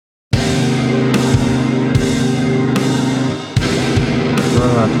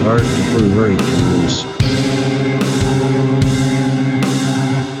Reviews.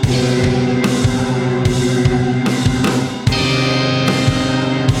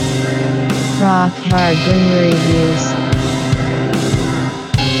 Rock Hard Brew Reviews.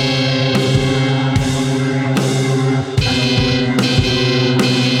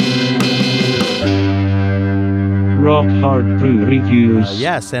 Rock Hard Brew Reviews.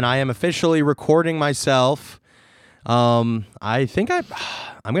 Yes, and I am officially recording myself. I think I'm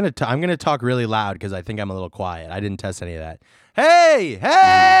gonna talk really loud because I think I'm a little quiet. I didn't test any of that.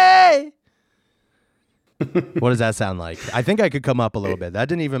 Hey! What does that sound like? I think I could come up a little bit. That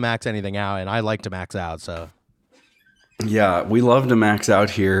didn't even max anything out, and I like to max out. So Yeah, we love to max out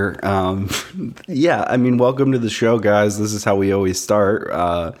here. Yeah, I mean, welcome to the show, guys. This is how we always start.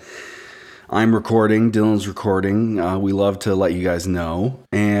 I'm recording, Dylan's recording. We love to let you guys know.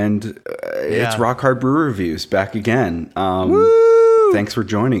 And it's Rock Hard Brew Reviews back again. Thanks for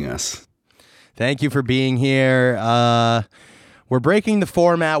joining us. thank you for being here. We're breaking the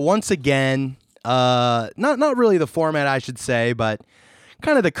format once again. Not really the format, I should say, but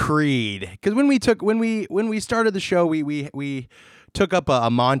kind of the creed. Because when we started the show, we took up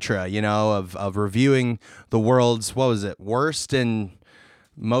a mantra, you know, of reviewing the world's, what was it, worst and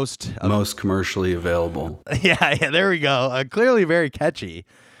most commercially available. Yeah, there we go. Clearly very catchy.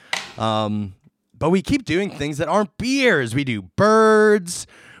 But we keep doing things that aren't beers. We do birds,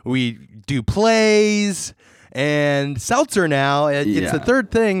 we do plays, and seltzer now. It's the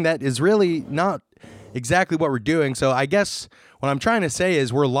third thing that is really not exactly what we're doing. So I guess what I'm trying to say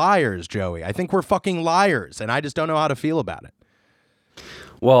is we're liars, Joey. I think we're fucking liars, and I just don't know how to feel about it.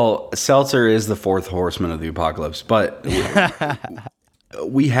 Well, seltzer is the fourth horseman of the apocalypse, but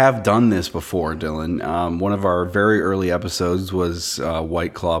we have done this before, Dylan. One of our very early episodes was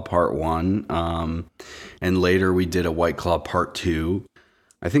White Claw Part 1, and later we did a White Claw Part 2.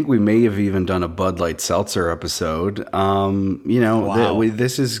 I think we may have even done a Bud Light Seltzer episode. Wow.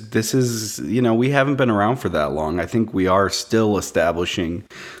 This is we haven't been around for that long. I think we are still establishing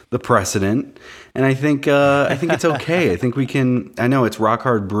the precedent, and I think it's okay. I think we can. I know it's Rock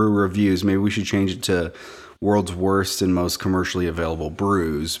Hard Brew Reviews. Maybe we should change it to World's Worst and Most Commercially Available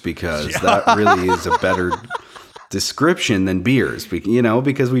Brews, because that really is a better description than beers.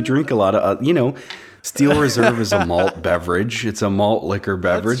 Because we drink a lot of Steel Reserve is a malt beverage. It's a malt liquor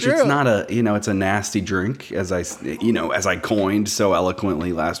beverage. It's not it's a nasty drink, as I coined so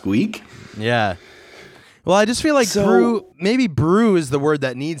eloquently last week. Yeah. Well, I just feel like brew is the word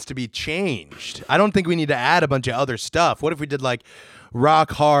that needs to be changed. I don't think we need to add a bunch of other stuff. What if we did like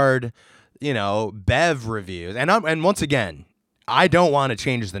Rock Hard, Bev reviews? And once again, I don't want to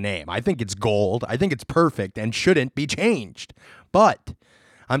change the name. I think it's gold. I think it's perfect and shouldn't be changed. But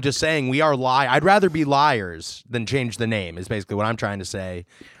I'm just saying we are I'd rather be liars than change the name is basically what I'm trying to say.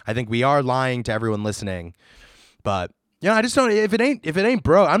 I think we are lying to everyone listening. But I just don't. If it ain't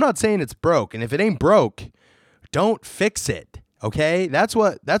broke, I'm not saying it's broke. And if it ain't broke, don't fix it. Okay, that's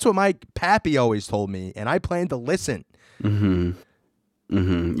what my pappy always told me, and I plan to listen. Mm-hmm.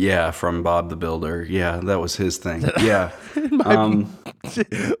 Mm-hmm. Yeah, from Bob the Builder. Yeah, that was his thing. Yeah.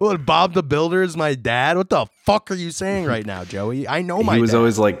 What, Bob the Builder is my dad? What the fuck are you saying right now, Joey? I know my dad. He was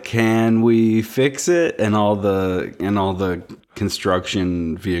always like, "Can we fix it?" And all the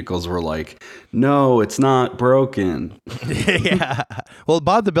construction vehicles were like, "No, it's not broken." Yeah. Well,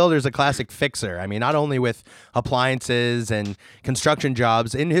 Bob the Builder is a classic fixer. I mean, not only with appliances and construction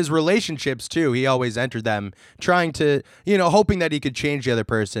jobs, in his relationships too, he always entered them trying to, hoping that he could change the other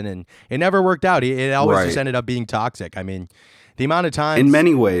person, and it never worked out. It always just ended up being toxic. I mean, the amount of times. In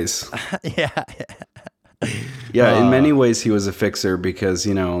many ways. Yeah. Yeah, in many ways he was a fixer because,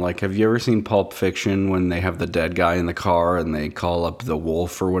 have you ever seen Pulp Fiction when they have the dead guy in the car and they call up the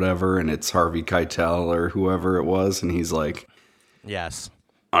wolf or whatever, and it's Harvey Keitel or whoever it was, and he's like, "Yes,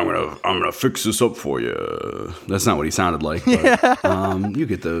 I'm gonna fix this up for you." That's not what he sounded like. But, you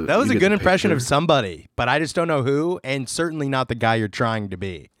get the. That was a good impression of somebody, but I just don't know who, and certainly not the guy you're trying to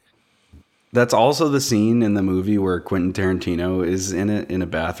be. That's also the scene in the movie where Quentin Tarantino is in a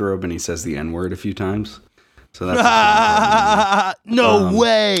bathrobe and he says the N-word a few times. So that's no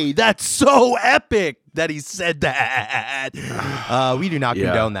way. That's so epic that he said that. We do not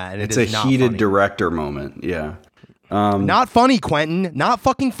condone that. And it's it is a not heated funny. director moment. Yeah. Not funny, Quentin. Not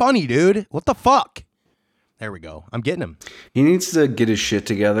fucking funny, dude. What the fuck? There we go. I'm getting him. He needs to get his shit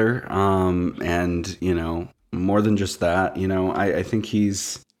together. And, more than just that, I think he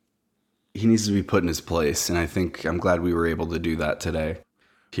needs to be put in his place. And I think I'm glad we were able to do that today.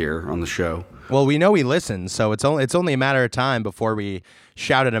 here on the show. Well, we know he listens, so it's only a matter of time before we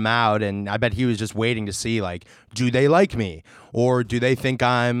shouted him out, and I bet he was just waiting to see, like, do they like me, or do they think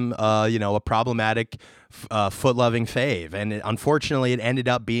I'm a problematic foot-loving fave? And unfortunately, it ended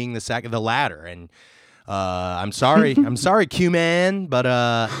up being the latter. And I'm sorry, Q man, but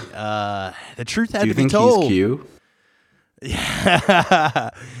the truth had Do you to be think told. he's Q?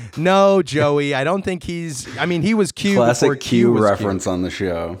 No, Joey, I don't think he's. I mean, he was Q before Classic Q was reference on the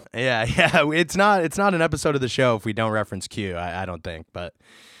show. Yeah. It's not an episode of the show if we don't reference Q. I don't think, but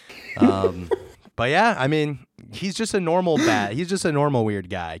yeah. I mean, he's just a normal weird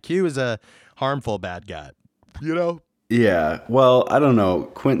guy. Q is a harmful bad guy. You know. Yeah, well, I don't know,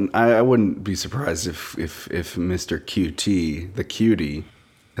 Quentin. I wouldn't be surprised if Mr. QT, the cutie,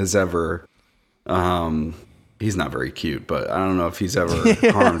 has ever. He's not very cute, but I don't know if he's ever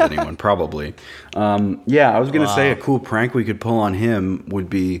harmed anyone. Probably. Yeah, I was gonna say a cool prank we could pull on him would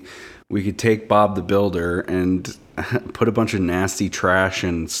be we could take Bob the Builder and put a bunch of nasty trash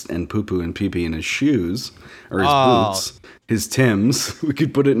and poo poo and pee pee in his shoes or his boots, his Tims. We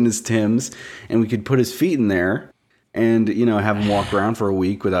could put it in his Tims, and we could put his feet in there. And, have him walk around for a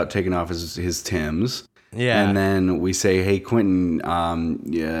week without taking off his Tims. Yeah. And then we say, hey, Quentin,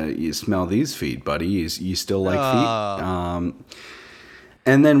 you smell these feet, buddy. You still like feet?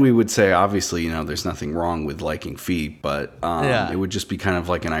 And then we would say, obviously, there's nothing wrong with liking feet, but it would just be kind of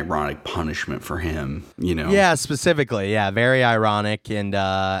like an ironic punishment for him, Yeah, specifically. Yeah, very ironic.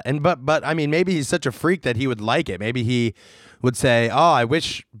 But I mean, maybe he's such a freak that he would like it. Maybe he would say, oh, I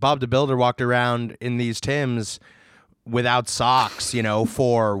wish Bob the Builder walked around in these Tims without socks,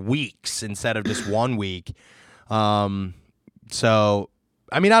 for weeks instead of just 1 week. So,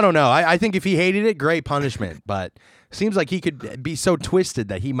 I mean, I don't know. I think if he hated it, great punishment. But seems like he could be so twisted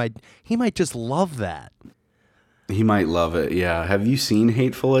that he might just love that. He might love it. Yeah. Have you seen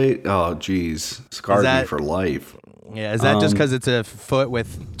Hateful Eight? Oh, geez, scarred me for life. Yeah. Is that just because it's a foot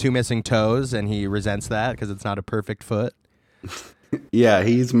with 2 missing toes, and he resents that because it's not a perfect foot? Yeah,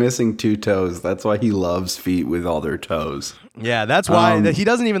 he's missing 2 toes. That's why he loves feet with all their toes. Yeah, that's why he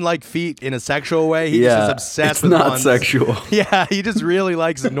doesn't even like feet in a sexual way. He's just obsessed with not ones. Sexual. Yeah, he just really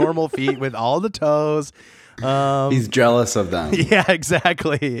likes normal feet with all the toes. He's jealous of them. Yeah,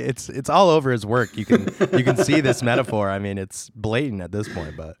 exactly. It's all over his work. You can see this metaphor. I mean, it's blatant at this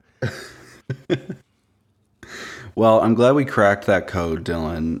point, but. Well, I'm glad we cracked that code,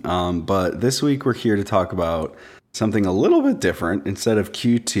 Dylan. But this week we're here to talk about something a little bit different. Instead of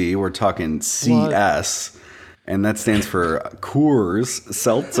QT, we're talking CS, and that stands for Coors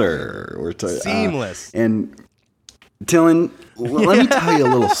Seltzer. Seamless. And Dylan, let me tell you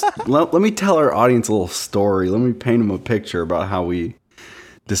a little. Let me tell our audience a little story. Let me paint them a picture about how we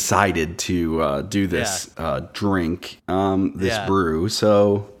decided to do this drink, this brew.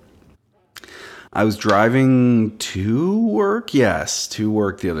 So I was driving to work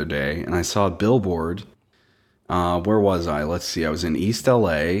the other day, and I saw a billboard. Where was I? Let's see. I was in East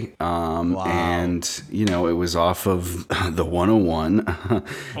LA, and it was off of the 101. And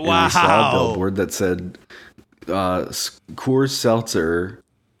I saw a billboard that said Coors Seltzer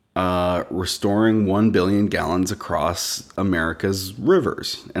restoring 1 billion gallons across America's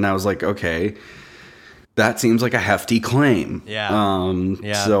rivers, and I was like, okay, that seems like a hefty claim. Yeah.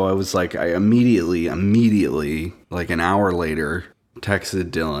 So I was like, I immediately, like an hour later,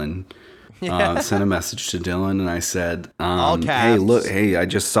 texted Dylan. Sent a message to Dylan, and I said, hey, I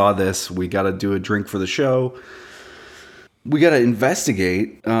just saw this. We got to do a drink for the show. We got to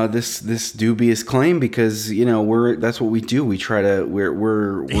investigate this dubious claim because that's what we do.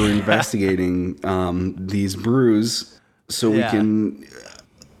 We're investigating these brews so we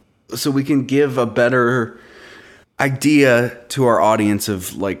can give a better idea to our audience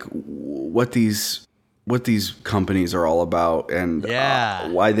of like what these companies are all about and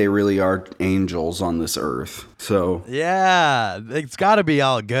why they really are angels on this earth. So it's got to be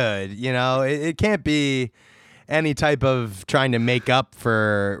all good. It can't be any type of trying to make up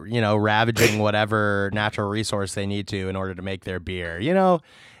for ravaging whatever natural resource they need to in order to make their beer.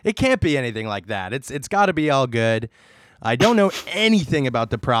 It can't be anything like that. It's got to be all good. I don't know anything about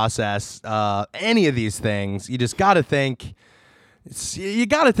the process, any of these things. You just got to think. You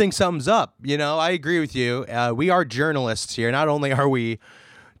got to think something's up. I agree with you. We are journalists here. Not only are we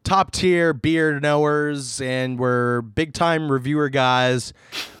top tier beer knowers and we're big time reviewer guys,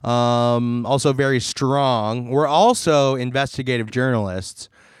 also very strong. We're also investigative journalists.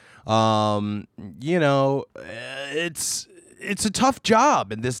 It's a tough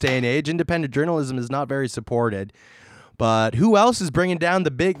job in this day and age. Independent journalism is not very supported. But who else is bringing down the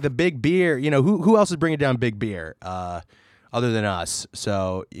big beer? Who else is bringing down big beer? other than us.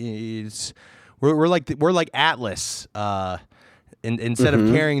 So we're like Atlas. Instead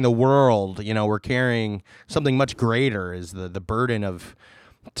of carrying the world, we're carrying something much greater. Is the burden of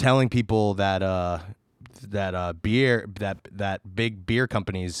telling people that big beer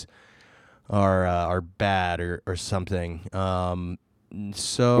companies are bad or something.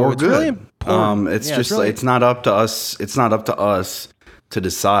 So Or it's good. really important. It's not up to us. It's not up to us to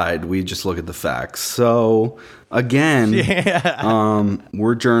decide. We just look at the facts. So again,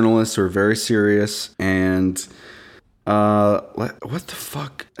 we're journalists. We're very serious. And what the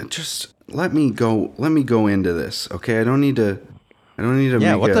fuck? Just let me go. Let me go into this. Okay, I don't need to.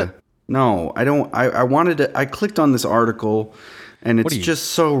 No, I don't. I wanted to. I clicked on this article. And it's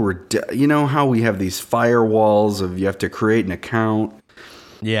just so ridiculous. You know how we have these firewalls of you have to create an account?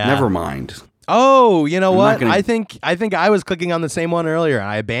 Yeah. Never mind. Oh, you know what? I think I was clicking on the same one earlier and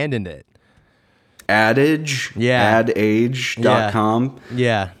I abandoned it. Adage? Yeah. Adage.com.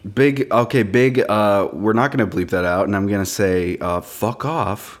 Yeah. Big. We're not going to bleep that out. And I'm going to say, fuck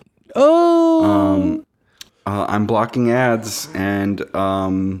off. Oh. I'm blocking ads and,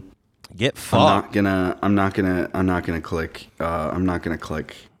 get fucked. I'm not gonna click. I'm not gonna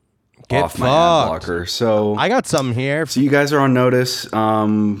click Get off fucked. my ad blocker. So I got something here. So you guys are on notice.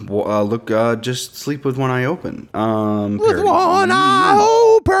 Just sleep with one eye open. With one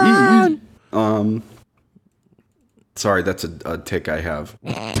eye open. Sorry, that's a tick I have.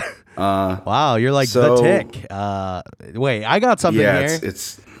 Wow, you're like the tick. Wait, I got something here.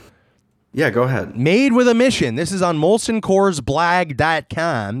 Yeah, go ahead. Made with a mission. This is on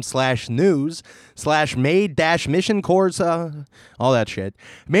molsoncoors.com/news/made-mission Coors, all that shit.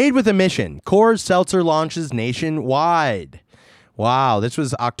 Made with a mission. Coors Seltzer launches nationwide. Wow, this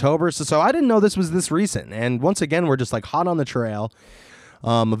was October. So I didn't know this was this recent. And once again, we're just like hot on the trail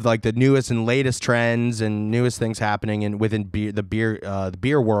of like the newest and latest trends and newest things happening within the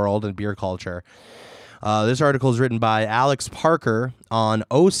beer world and beer culture. This article is written by Alex Parker on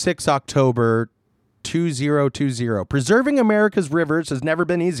 06 October 2020. Preserving America's rivers has never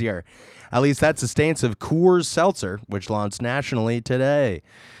been easier. At least that's the stance of Coors Seltzer, which launched nationally today.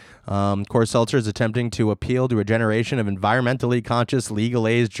 Coors Seltzer is attempting to appeal to a generation of environmentally conscious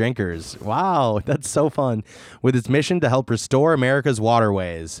legal-aged drinkers. Wow, that's so fun. With its mission to help restore America's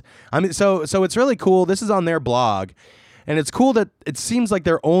waterways. I mean, so it's really cool. This is on their blog. And it's cool that it seems like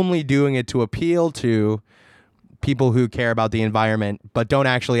they're only doing it to appeal to people who care about the environment, but don't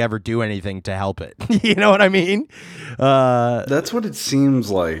actually ever do anything to help it. You know what I mean? That's what it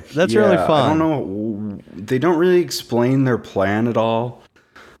seems like. That's really fun. I don't know. They don't really explain their plan at all.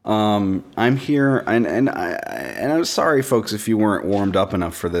 I'm here, and I'm sorry, folks, if you weren't warmed up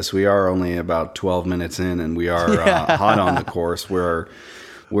enough for this. We are only about 12 minutes in, and we are hot on the course. We're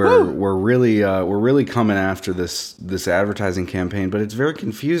really coming after this advertising campaign, but it's very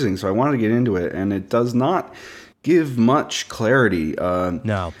confusing. So I wanted to get into it, and it does not give much clarity.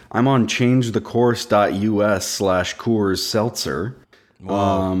 No, I'm on changethecourse.us/Coors Seltzer.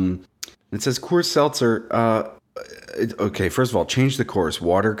 It says Coors Seltzer. Okay, first of all, change the course.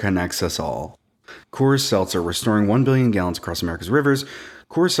 Water connects us all. Coors Seltzer, restoring 1 billion gallons across America's rivers.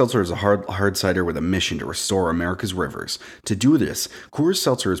 Coors Seltzer is a hard cider with a mission to restore America's rivers. To do this, Coors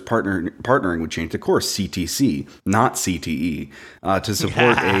Seltzer is partnering with Change the Course, CTC, not CTE, to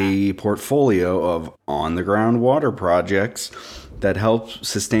support a portfolio of on-the-ground water projects that help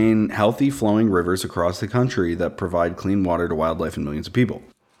sustain healthy flowing rivers across the country that provide clean water to wildlife and millions of people.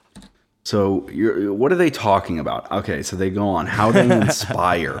 So what are they talking about? Okay, so they go on how they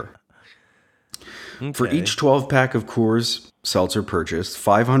inspire. Okay. For each 12-pack of Coors Seltzer purchased,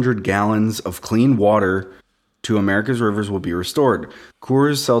 500 gallons of clean water to America's rivers will be restored.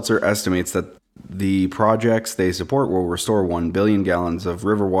 Coors Seltzer estimates that the projects they support will restore 1 billion gallons of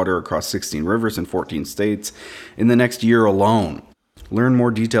river water across 16 rivers in 14 states in the next year alone. Learn more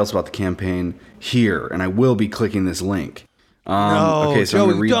details about the campaign here, and I will be clicking this link. Okay, so I'm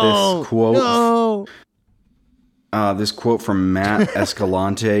going to read this quote. No. This quote from Matt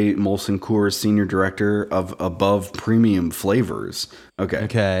Escalante, Molson Coors Senior Director of Above Premium Flavors.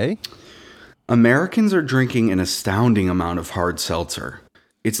 Okay. Americans are drinking an astounding amount of hard seltzer.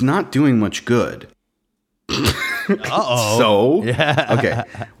 It's not doing much good. Uh-oh. So, okay.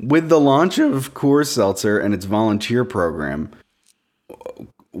 With the launch of Coors Seltzer and its volunteer program,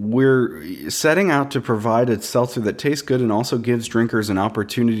 we're setting out to provide a seltzer that tastes good and also gives drinkers an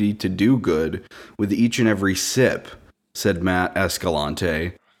opportunity to do good with each and every sip, said Matt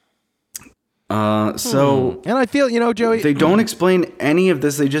Escalante. And I feel, Joey, they don't explain any of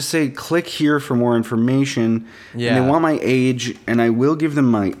this. They just say, click here for more information. Yeah. And they want my age, and I will give them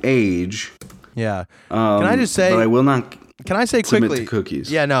my age. Yeah. Can I just say, but I will not. Can I say Submit quickly? to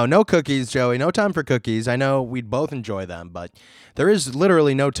cookies. Yeah, no cookies, Joey. No time for cookies. I know we'd both enjoy them, but there is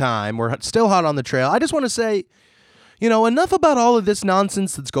literally no time. We're still hot on the trail. I just want to say, enough about all of this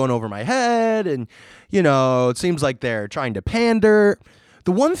nonsense that's going over my head, and it seems like they're trying to pander.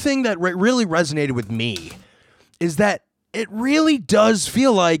 The one thing that really resonated with me is that it really does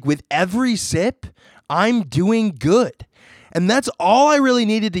feel like with every sip, I'm doing good. And that's all I really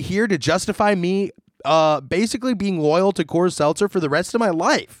needed to hear to justify me basically being loyal to Coors Seltzer for the rest of my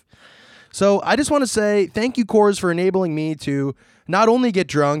life. So I just want to say thank you, Coors, for enabling me to not only get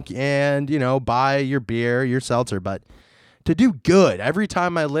drunk and, buy your beer, your seltzer, but to do good every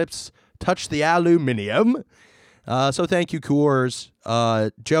time my lips touch the aluminum. So thank you, Coors.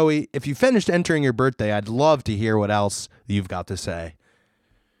 Joey, if you finished entering your birthday, I'd love to hear what else you've got to say.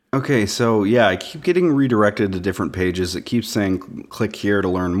 Okay, so yeah, I keep getting redirected to different pages. It keeps saying click here to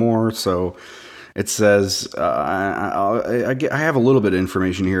learn more. So it says, I have a little bit of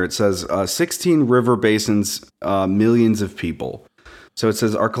information here. It says 16 river basins, millions of people. So it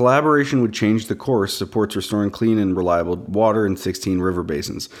says our collaboration would change the course, supports restoring clean and reliable water in 16 river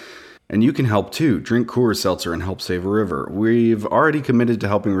basins. And you can help too. Drink Coors Seltzer and help save a river. We've already committed to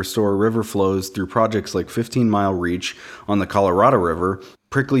helping restore river flows through projects like 15 Mile Reach on the Colorado River,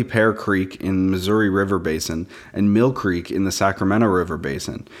 Prickly Pear Creek in Missouri River Basin, and Mill Creek in the Sacramento River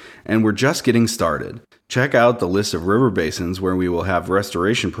Basin. And we're just getting started. Check out the list of river basins where we will have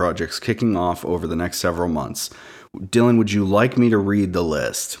restoration projects kicking off over the next several months. Dylan, would you like me to read the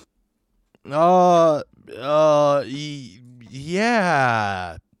list? Yeah.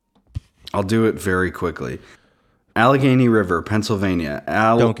 I'll do it very quickly. Allegheny River, Pennsylvania.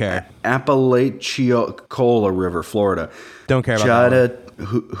 Don't care. Apalachicola River, Florida. Don't care about that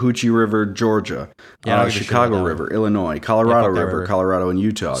Chattahoochee River, Georgia. Yeah, I don't give a shit Chicago about that River, Illinois. Colorado fuck that River, river. Colorado and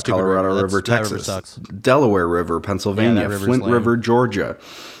Utah. Stupid Colorado river. River, That river Texas. sucks. Delaware River, Pennsylvania. Yeah, that river's Flint lame. River, Georgia.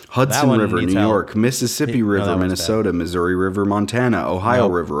 Hudson one River, needs New help. York. Mississippi No, that River, one's Minnesota. Missouri River, Montana. Ohio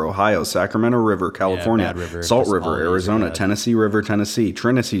Nope. River, Ohio. Sacramento River, California. bad river. Salt Just all River, these are Arizona. bad. Tennessee River, Tennessee.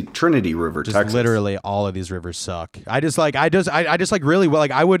 Trinity River, Just Texas. literally all of these rivers suck. I just really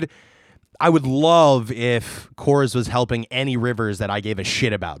like I would love if Coors was helping any rivers that I gave a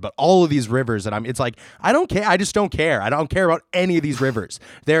shit about. But all of these rivers that it's like, I don't care. I just don't care. I don't care about any of these rivers.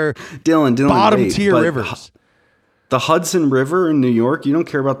 They're Dylan, bottom wait, tier but rivers. The Hudson River in New York? You don't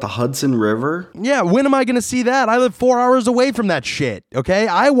care about the Hudson River? Yeah, when am I going to see that? I live 4 hours away from that shit, okay?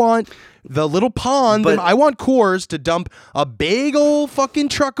 I want the little pond, But- and I want Coors to dump a big old fucking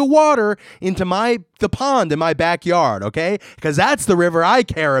truck of water into the pond in my backyard, okay? Because that's the river I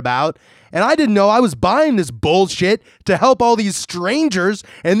care about. And I didn't know I was buying this bullshit to help all these strangers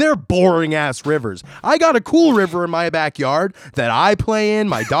and their boring ass rivers. I got a cool river in my backyard that I play in,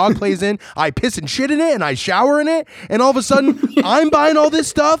 my dog plays in, I piss and shit in it, and I shower in it. And all of a sudden, I'm buying all this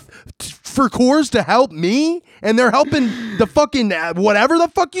stuff for Coors to help me, and they're helping the fucking whatever the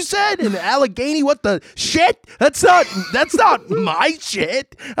fuck you said in Allegheny. What the shit? That's not my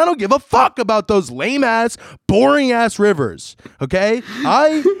shit. I don't give a fuck about those lame ass, boring ass rivers. Okay,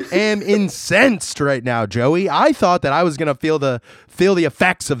 I am incensed right now, Joey. I thought that I was gonna feel the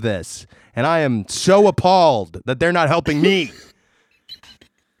effects of this, and I am so appalled that they're not helping me.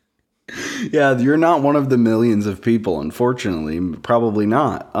 Yeah, you're not one of the millions of people, unfortunately. Probably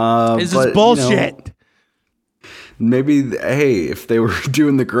not. This but, is bullshit. Maybe, hey, if they were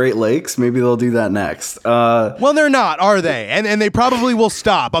doing the Great Lakes, maybe they'll do that next. Well, they're not, are they? And they probably will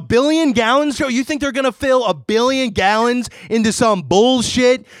stop. 1 billion gallons, Joe? You think they're going to fill 1 billion gallons into some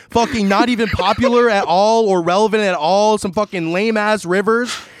bullshit, fucking not even popular at all or relevant at all, some fucking lame-ass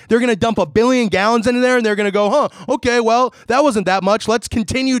rivers? They're going to dump 1 billion gallons into there, and they're going to go, okay, well, that wasn't that much. Let's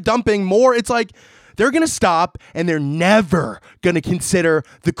continue dumping more. It's like they're going to stop, and they're never going to consider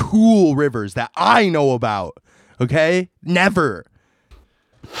the cool rivers that I know about. Okay? Never.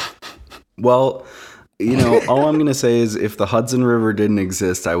 Well, all I'm gonna say is, if the Hudson River didn't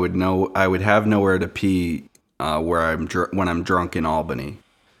exist, I would have nowhere to pee when I'm drunk in Albany.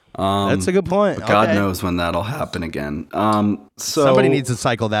 That's a good point. God Okay. knows when that'll happen again. So Somebody needs to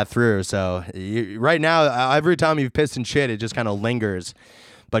cycle that through. So right now, every time you've pissed and shit, it just kind of lingers.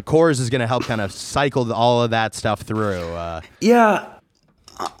 But Coors is going to help kind of cycle all of that stuff through. Yeah.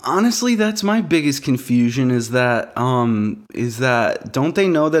 Honestly, that's my biggest confusion is that don't they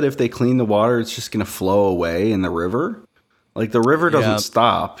know that if they clean the water, it's just going to flow away in the river? Like, the river doesn't Yeah.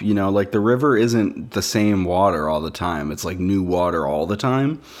 stop, like the river isn't the same water all the time. It's like new water all the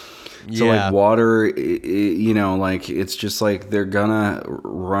time. So Yeah. like water, like it's just like they're gonna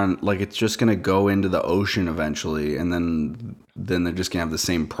run, like it's just gonna go into the ocean eventually, and then they're just gonna have the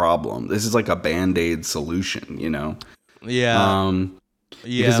same problem. This is like a Band-Aid solution, Yeah.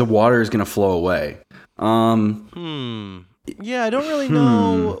 Because the water is going to flow away. Yeah, I don't really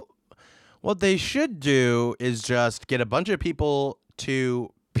know. What they should do is just get a bunch of people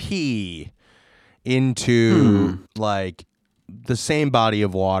to pee into like the same body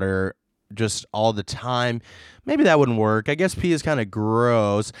of water just all the time. Maybe that wouldn't work. I guess pee is kind of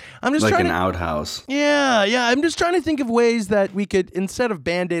gross. I'm just Like trying an to, outhouse. yeah. I'm just trying to think of ways that we could, instead of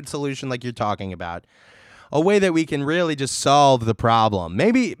Band-Aid solution like you're talking about, a way that we can really just solve the problem.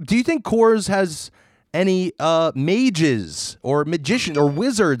 Maybe, do you think Coors has any mages or magicians or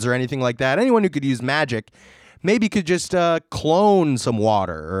wizards or anything like that? Anyone who could use magic maybe could just clone some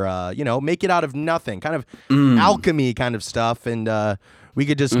water or, make it out of nothing, kind of alchemy kind of stuff. And we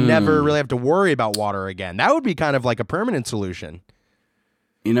could just never really have to worry about water again. That would be kind of like a permanent solution.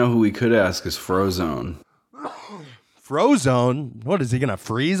 You know who we could ask is Frozone. Frozone? What, is he going to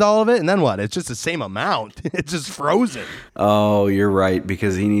freeze all of it? And then what? It's just the same amount. It's just frozen. Oh, you're right,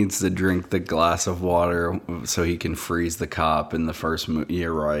 because he needs to drink the glass of water so he can freeze the cop in the first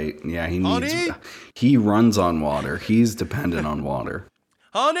You're right. Yeah, he runs on water. He's dependent on water.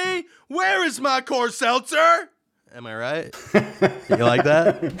 Honey, where is my Coors Seltzer? Am I right? You like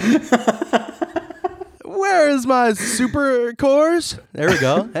that? Where is my Super Coors? There we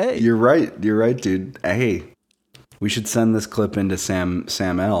go. Hey. You're right, dude. Hey, we should send this clip into Sam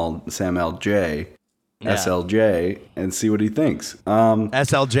LJ, Yeah. SLJ, and see what he thinks.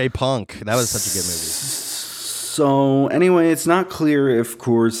 SLJ Punk. That was such a good movie. So anyway, it's not clear if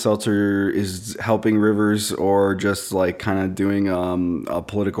Coors Seltzer is helping Rivers or just like kind of doing a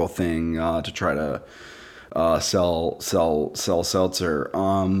political thing to try to sell seltzer.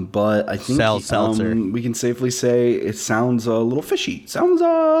 But I think Sell seltzer. We can safely say it sounds a little fishy. Sounds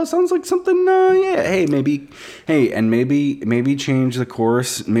like something. Yeah. Hey, maybe change the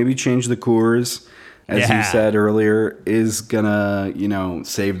course. Maybe change the Coors. As you said earlier, is gonna,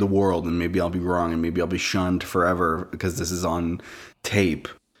 save the world, and maybe I'll be wrong, and maybe I'll be shunned forever because this is on tape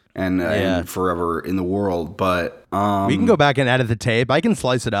and forever in the world. But we can go back and edit the tape. I can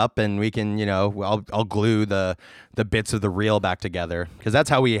slice it up, and we can, I'll glue the bits of the reel back together because that's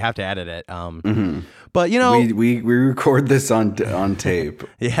how we have to edit it. But we record this on tape.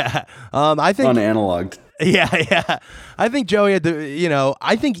 Yeah. I think on analog. Yeah. I think Joey had to,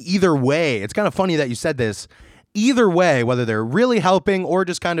 I think either way, it's kind of funny that you said this. Either way, whether they're really helping or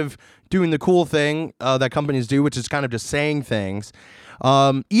just kind of doing the cool thing that companies do, which is kind of just saying things.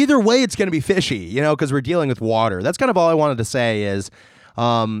 Either way, it's going to be fishy, because we're dealing with water. That's kind of all I wanted to say is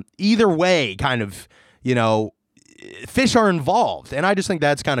either way, kind of, fish are involved. And I just think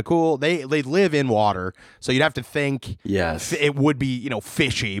that's kind of cool. They live in water. So you'd have to think it would be,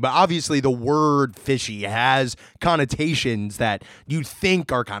 fishy. But obviously the word fishy has connotations that you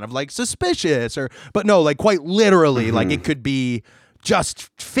think are kind of like suspicious but no, like quite literally, like it could be just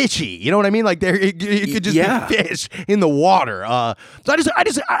fishy. You know what I mean? Like it could just be fish in the water. So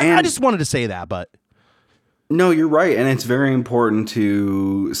I just wanted to say that, but. No, you're right. And it's very important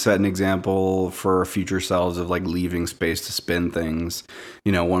to set an example for future selves of like leaving space to spin things,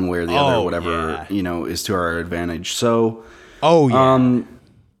 one way or the other, whatever, is to our advantage. So, enough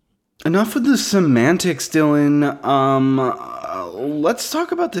of the semantics, Dylan. Let's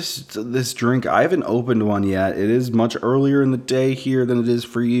talk about this drink. I haven't opened one yet. It is much earlier in the day here than it is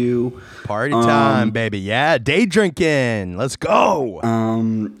for you. Party time, baby. Yeah, day drinking. Let's go.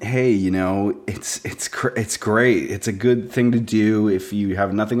 Hey, it's great. It's a good thing to do if you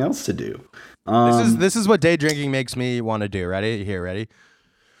have nothing else to do. This is what day drinking makes me want to do. Ready? Here, ready?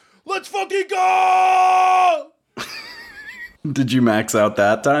 Let's fucking go! Did you max out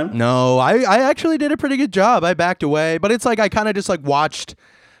that time? No, I actually did a pretty good job. I backed away, but it's like I kind of just like watched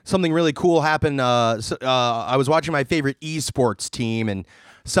something really cool happen. I was watching my favorite esports team, and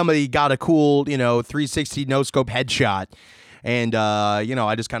somebody got a cool, 360 no scope headshot, and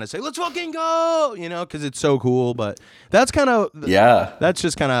I just kind of say, "Let's fucking go," because it's so cool. But that's kind of That's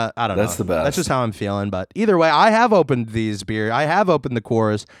just kind of I don't know. That's the best. That's just how I'm feeling. But either way, I have opened these beer. I have opened the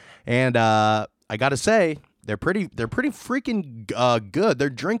Coors, and I gotta say. They're pretty freaking good. They're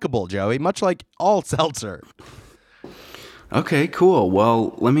drinkable, Joey, much like all seltzer. Okay, cool.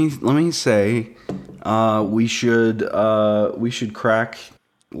 Well, let me say we should crack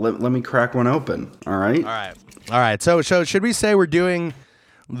let me crack one open. All right. So should we say we're doing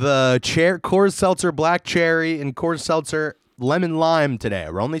the Coors Seltzer Black Cherry and Coors Seltzer Lemon Lime today?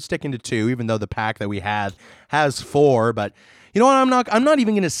 We're only sticking to 2, even though the pack that we had has 4, but you know what? I'm not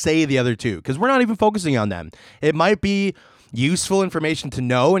even going to say the other 2 because we're not even focusing on them. It might be useful information to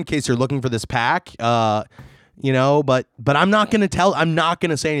know in case you're looking for this pack. you know, but I'm not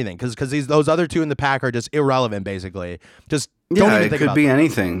gonna say anything because those other two in the pack are just irrelevant, basically. Just don't even think it could about be them.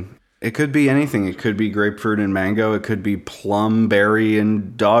 anything. It could be anything. It could be grapefruit and mango. It could be plum, berry,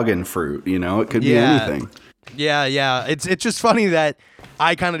 and doggen fruit. You know, it could be anything. Yeah. It's just funny that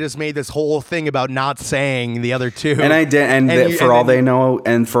I kind of just made this whole thing about not saying the other two, And I did. And for all they know,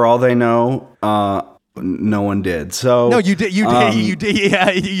 no one did. So no, you did. Yeah, you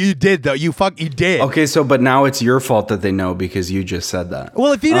did though. You did. Okay, but now it's your fault that they know because you just said that.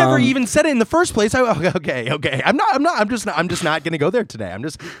 Well, if you never even said it in the first place, okay. I'm just not gonna go there today.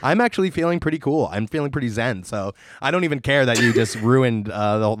 I'm actually feeling pretty cool. I'm feeling pretty zen. So I don't even care that you just ruined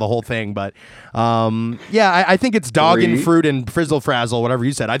the whole thing. But I think it's dog and fruit and frizzle frazzle, whatever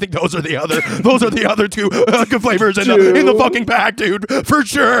you said. I think those are the other two flavors in the fucking pack, dude, for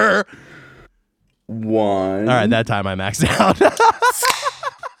sure. One. All right, that time I maxed out.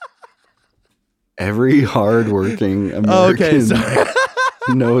 Every hardworking American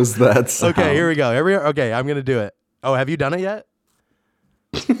knows that sound. Okay, here we go. Okay, I'm gonna do it. Oh, have you done it yet?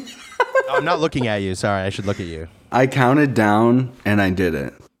 I'm not looking at you. Sorry, I should look at you. I counted down and I did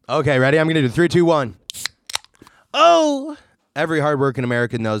it. Okay, ready? I'm gonna do 3, 2, 1. Oh, every hardworking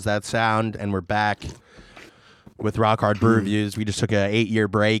American knows that sound, and we're back with Rock Hard Brew Reviews. We just took an 8-year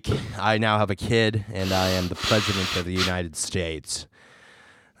break. I now have a kid, and I am the president of the United States.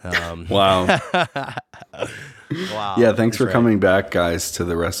 Wow. Wow. Yeah, thanks for right. coming back, guys, to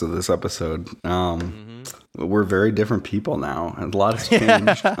the rest of this episode. We're very different people now, and a lot has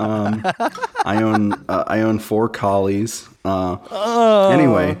changed. I own 4 collies.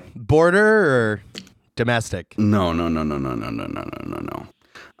 Anyway, Border or domestic? no.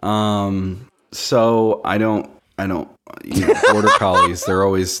 So I don't. Border collies. They're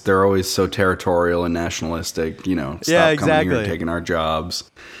always so territorial and nationalistic. Stop coming here and taking our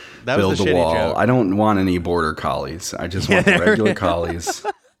jobs. That build was a the shitty wall. joke. I don't want any border collies. I just want the regular collies.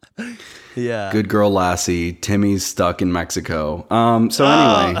 Yeah. Good girl Lassie. Timmy's stuck in Mexico.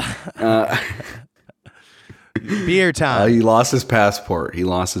 Anyway, Beer time. he lost his passport.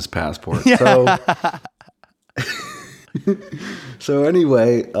 So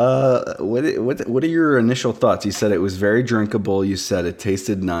anyway, what are your initial thoughts? You said it was very drinkable. You said it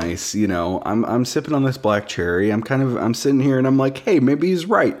tasted nice. I'm sipping on this black cherry. I'm sitting here and I'm like, hey, maybe he's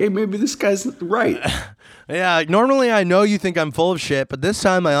right. Hey, maybe this guy's right. Yeah, normally I know you think I'm full of shit, but this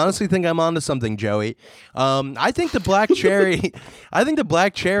time I honestly think I'm onto something, Joey. I think the black cherry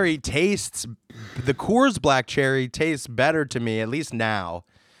tastes, the Coors black cherry tastes better to me, at least now.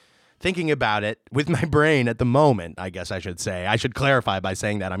 Thinking about it with my brain at the moment, I guess I should say. I should clarify by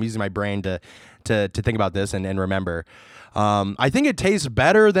saying that I'm using my brain to think about this and remember. I think it tastes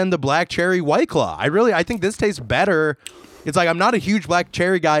better than the black cherry White Claw. I think this tastes better. It's like I'm not a huge black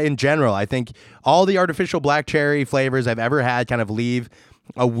cherry guy in general. I think all the artificial black cherry flavors I've ever had kind of leave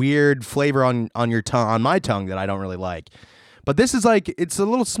a weird flavor on your tongue, on my tongue, that I don't really like. But this is like, it's a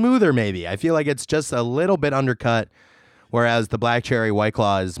little smoother maybe. I feel like it's just a little bit undercut, whereas the black cherry White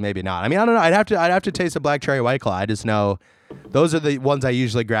Claw is maybe not. I mean, I don't know. I'd have to taste a black cherry White Claw. I just know those are the ones I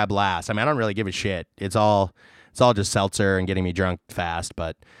usually grab last. I mean, I don't really give a shit. It's all just seltzer and getting me drunk fast.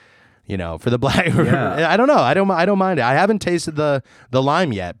 But for the black, I don't know. I don't mind it. I haven't tasted the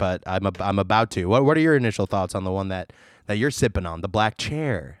lime yet, but I'm about to. What are your initial thoughts on the one that you're sipping on, the black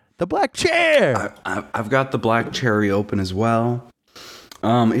chair? The black chair. I've got the black cherry open as well.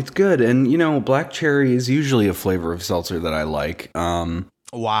 It's good, and black cherry is usually a flavor of seltzer that I like.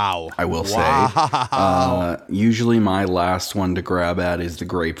 Wow. I will say. Usually my last one to grab at is the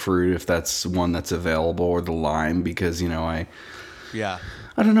grapefruit, if that's one that's available, or the lime, because I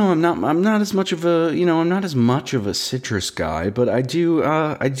don't know. I'm not as much of a citrus guy, but I do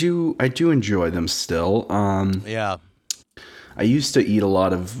enjoy them still. I used to eat a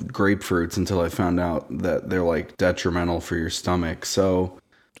lot of grapefruits until I found out that they're like detrimental for your stomach. So,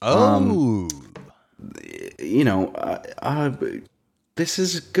 this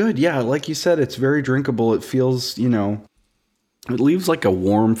is good. Yeah, like you said, it's very drinkable. It feels, it leaves like a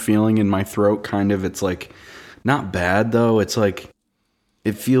warm feeling in my throat. Kind of. It's like not bad though. It's like,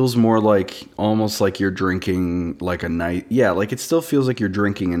 it feels more like almost like you're drinking like a night. Yeah, like it still feels like you're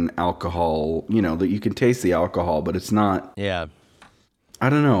drinking an alcohol, that you can taste the alcohol, but it's not. Yeah. I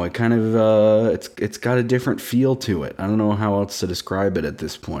don't know. It kind of, it's got a different feel to it. I don't know how else to describe it at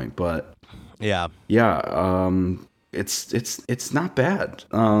this point, but yeah. It's not bad.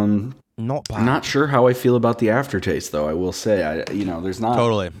 Not bad. I'm not sure how I feel about the aftertaste though. I will say, there's not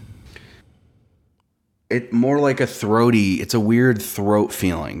totally. It more like it's a weird throat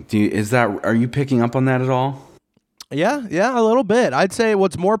feeling. Are you picking up on that at all? Yeah, a little bit. I'd say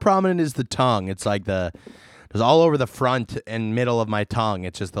what's more prominent is the tongue. It's like the Just all over the front and middle of my tongue.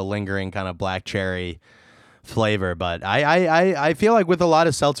 It's just the lingering kind of black cherry flavor. But I feel like with a lot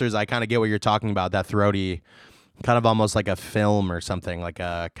of seltzers, I kind of get what you're talking about. That throaty, kind of almost like a film or something, like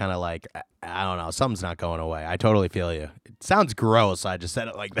a kind of like, I don't know, something's not going away. I totally feel you. It sounds gross. I just said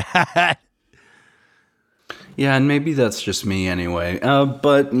it like that. Yeah, and maybe that's just me anyway.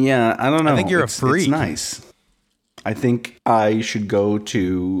 But yeah, I don't know. I think you're a freak. It's nice. I think I should go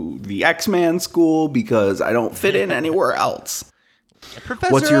to the X-Man school because I don't fit in anywhere else.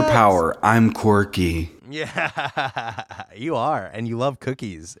 Professor What's your X. power? I'm quirky. Yeah, you are. And you love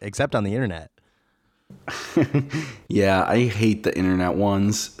cookies, except on the internet. Yeah, I hate the internet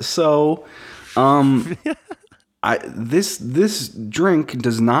ones. So, this drink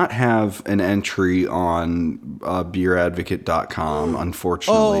does not have an entry on beeradvocate.com,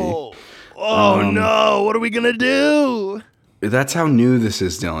 unfortunately. Oh no, what are we going to do? That's how new this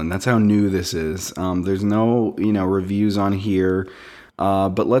is, Dylan. That's how new this is. There's no, reviews on here.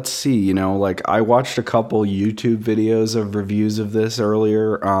 But let's see, like I watched a couple YouTube videos of reviews of this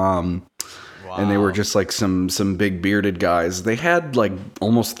earlier. And they were just like some big bearded guys. They had like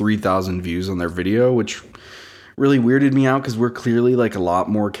almost 3,000 views on their video, which really weirded me out because we're clearly like a lot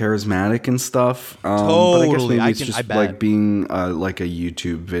more charismatic and stuff. But I guess Totally. maybe it's just like being like a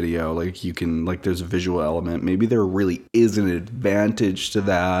YouTube video. Like you can, like there's a visual element. Maybe there really is an advantage to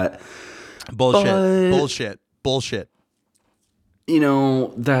that. Bullshit.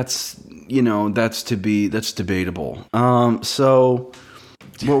 That's debatable. So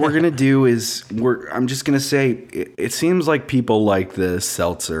what we're gonna do is I'm just gonna say it seems like people like this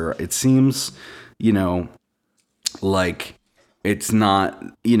seltzer. It seems, like it's not,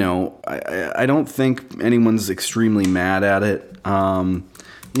 I don't think anyone's extremely mad at it. I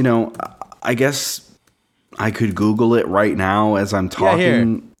guess I could Google it right now as I'm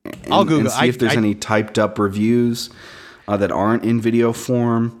talking. I'll Google and see if there's any typed up reviews that aren't in video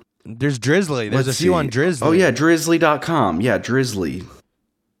form. There's Drizzly. There's a few on Drizzly. Oh yeah, drizzly.com. Yeah, Drizzly.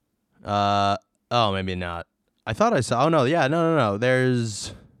 Oh, maybe not. I thought I saw. Oh no, yeah, no.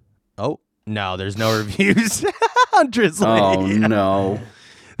 There's no reviews on Drizzly. Oh no.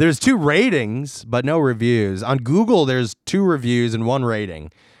 There's 2 ratings, but no reviews. On Google, there's 2 reviews and 1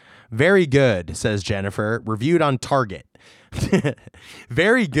 rating. Very good, says Jennifer. Reviewed on Target.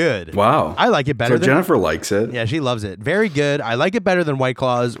 Very good. Wow. I like it better. So Jennifer likes it. Yeah, she loves it. Very good. I like it better than White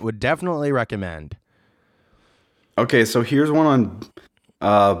Claws. Would definitely recommend. Okay, so here's one on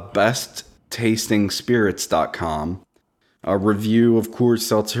besttastingspirits.com. A review of Coors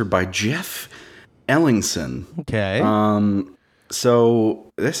Seltzer by Jeff Ellingson. Okay.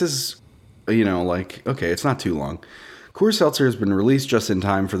 So this is, it's not too long. Coors Seltzer has been released just in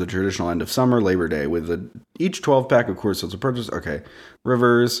time for the traditional end of summer, Labor Day, with each 12-pack of Coors Seltzer purchased. Okay.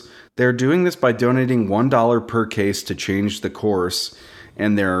 Rivers. They're doing this by donating $1 per case to change the course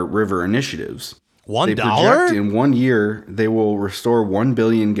and their river initiatives. $1? They project in 1 year they will restore 1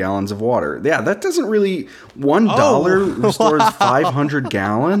 billion gallons of water. Yeah, that doesn't really... $1 restores 500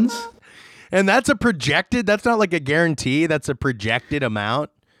 gallons? And that's that's not like a guarantee. That's a projected amount.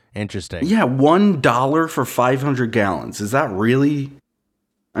 Interesting. Yeah, $1 for 500 gallons. Is that really...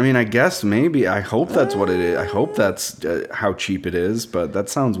 I mean, I guess maybe. I hope that's what it is. I hope that's how cheap it is, but that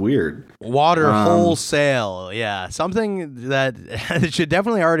sounds weird. Water wholesale. Yeah, something that it should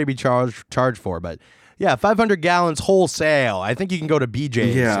definitely already be charged for. But yeah, 500 gallons wholesale. I think you can go to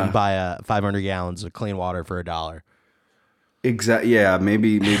BJ's and buy 500 gallons of clean water for $1. Exactly. Yeah,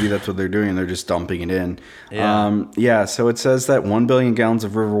 maybe that's what they're doing. They're just dumping it in. Yeah. So it says that 1 billion gallons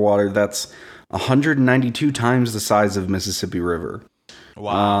of river water, that's 192 times the size of Mississippi River.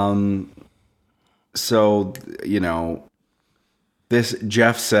 Wow. So, this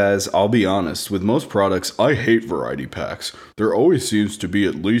Jeff says, I'll be honest, with most products, I hate variety packs. There always seems to be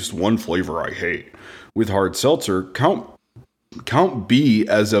at least one flavor I hate. With hard seltzer, count B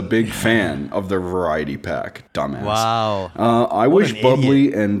as a big fan of the variety pack, dumbass. Wow. I wish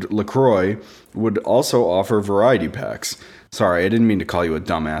Bubbly and LaCroix would also offer variety packs. Sorry, I didn't mean to call you a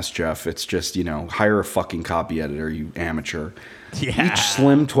dumbass, Jeff. It's just, hire a fucking copy editor, you amateur. Yeah. Each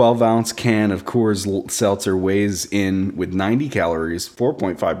slim 12-ounce can of Coors Seltzer weighs in with 90 calories,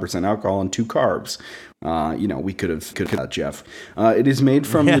 4.5% alcohol, and 2 carbs. We could have that, Jeff. It is made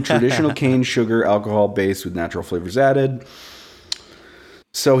from the traditional cane sugar alcohol base with natural flavors added.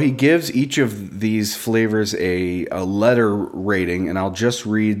 So he gives each of these flavors a letter rating, and I'll just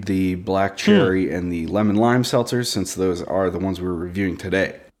read the black cherry and the lemon lime seltzers since those are the ones we're reviewing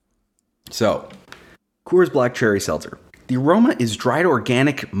today. So, Coors Black Cherry Seltzer. The aroma is dried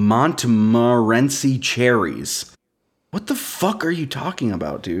organic Montmorency cherries. What the fuck are you talking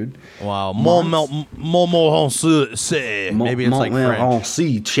about, dude? Wow. Maybe it's like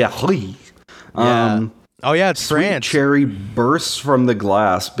French. Cherry. Yeah. Oh yeah, it's Sweet French. cherry bursts from the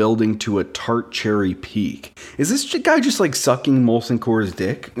glass, building to a tart cherry peak. Is this guy just like sucking Molson Coors'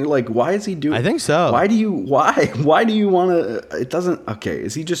 dick? Like, why is he doing? I think so. Why do you want to? It doesn't. Okay,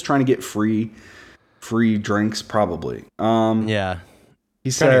 is he just trying to get free drinks? Probably. Yeah. He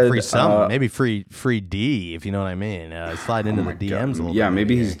Trying to said get free some, maybe free D, if you know what I mean. Slide into the DMs a little bit. Yeah,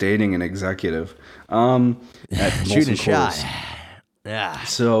 maybe he's dating an executive. At shooting a Molson shot. Coors. Yeah.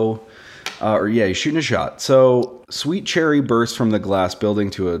 So, he's shooting a shot. So, sweet cherry bursts from the glass,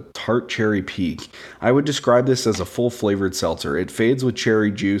 building to a tart cherry peak. I would describe this as a full flavored seltzer. It fades with cherry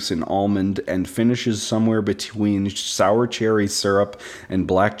juice and almond and finishes somewhere between sour cherry syrup and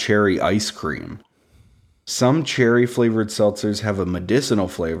black cherry ice cream. Some cherry flavored seltzers have a medicinal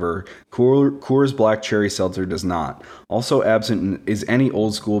flavor. Coors Black Cherry Seltzer does not. Also absent is any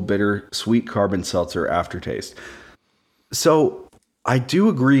old school bitter sweet carbon seltzer aftertaste. So I do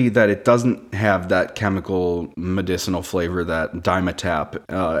agree that it doesn't have that chemical medicinal flavor that Dimetap,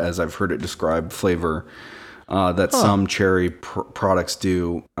 as I've heard it described, flavor that some cherry products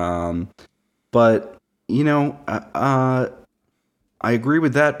do. But, you know, I agree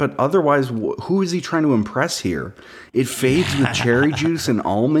with that, but otherwise, who is he trying to impress here? It fades with cherry juice and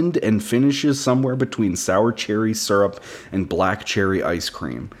almond and finishes somewhere between sour cherry syrup and black cherry ice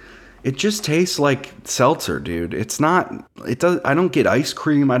cream. It just tastes like seltzer, dude. It's not. It does. I don't get ice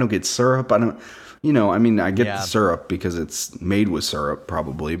cream. I don't get syrup. I don't. You know. I mean, I get the syrup because it's made with syrup,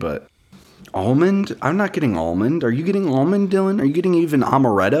 probably. But almond. I'm not getting almond. Are you getting almond, Dylan? Are you getting even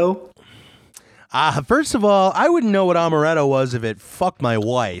amaretto? First of all, I wouldn't know what amaretto was if it fucked my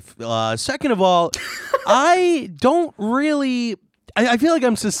wife. Second of all, I don't really... I feel like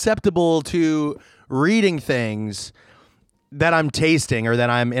I'm susceptible to reading things that I'm tasting or that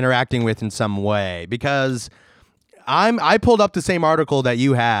I'm interacting with in some way because I pulled up the same article that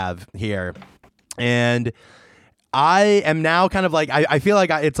you have here, and I am now kind of like I feel like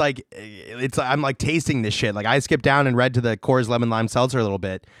I'm like tasting this shit. Like I skipped down and read to the Coors Lemon Lime Seltzer a little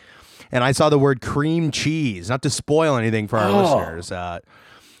bit. And I saw the word cream cheese, not to spoil anything for our listeners.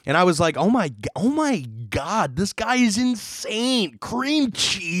 And I was like, oh my God, this guy is insane. Cream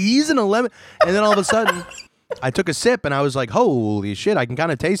cheese and a lemon. And then all of a sudden, I took a sip and I was like, holy shit, I can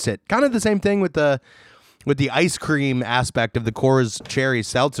kind of taste it. Kind of the same thing with the ice cream aspect of the Coors Cherry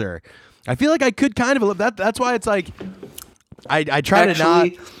Seltzer. I feel like I could kind of, that's why it's like, I try to not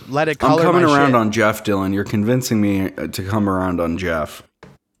let it color my shit. I'm coming around on Jeff, Dylan. You're convincing me to come around on Jeff.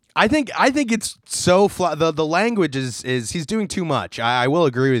 I think it's so the language is he's doing too much. I will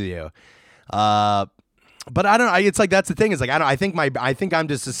agree with you, but I don't. It's like that's the thing. Is like I think I'm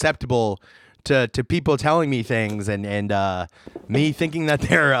just susceptible to people telling me things and me thinking that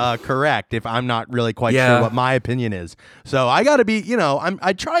they're correct if I'm not really quite sure what my opinion is. So I got to be,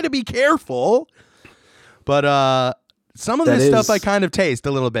 I try to be careful, but some of this stuff I kind of taste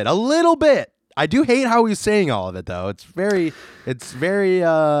a little bit. I do hate how he's saying all of it, though. It's very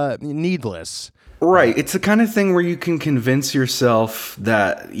needless. Right. It's the kind of thing where you can convince yourself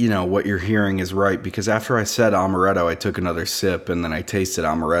that, what you're hearing is right. Because after I said amaretto, I took another sip and then I tasted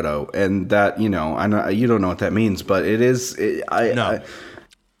amaretto. And that, I know you don't know what that means, but it is.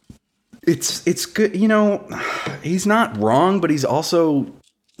 It's good. He's not wrong, but he's also,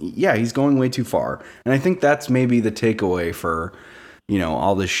 he's going way too far. And I think that's maybe the takeaway for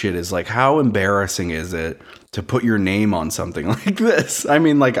all this shit is like, how embarrassing is it to put your name on something like this? I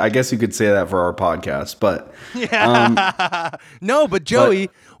mean, like, I guess you could say that for our podcast, but no, but Joey,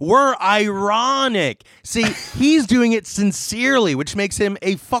 we're ironic. See, he's doing it sincerely, which makes him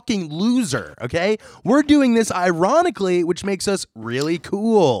a fucking loser. Okay. We're doing this ironically, which makes us really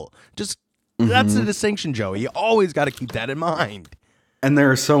cool. Just that's the distinction, Joey. You always got to keep that in mind. And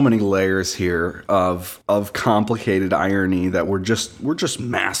there are so many layers here of complicated irony that we're just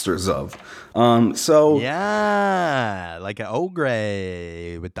masters of. Like an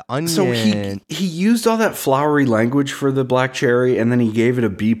ogre with the onion. So he used all that flowery language for the black cherry, and then he gave it a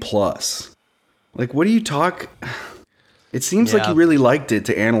B+. Like, what do you talk? It seems like he really liked it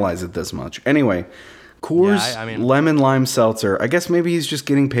to analyze it this much. Anyway, Coors Lemon Lime Seltzer. I guess maybe he's just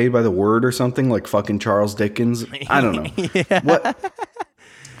getting paid by the word or something, like fucking Charles Dickens. I don't know. What?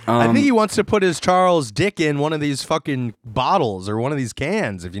 I think he wants to put his Charles Dick in one of these fucking bottles or one of these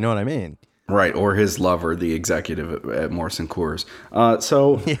cans, if you know what I mean. Right, or his lover, the executive at Molson Coors.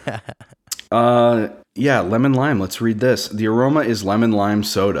 Lemon lime. Let's read this. The aroma is lemon lime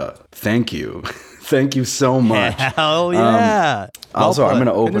soda. Thank you. Thank you so much. Hell yeah. Also, I'm going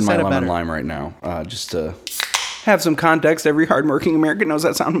to open my lemon lime right now, just to have some context. Every hardworking American knows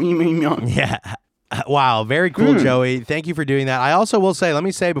that sound. Yeah. Wow. Very cool, Joey. Thank you for doing that. I also will say, let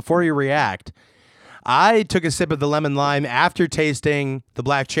me say before you react, I took a sip of the lemon lime after tasting the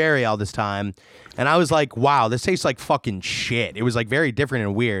black cherry all this time. And I was like, wow, this tastes like fucking shit. It was like very different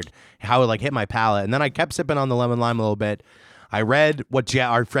and weird how it like hit my palate. And then I kept sipping on the lemon lime a little bit. I read what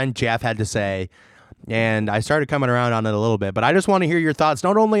our friend Jeff had to say, and I started coming around on it a little bit. But I just want to hear your thoughts,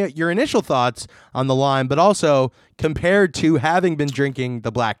 not only your initial thoughts on the lime, but also compared to having been drinking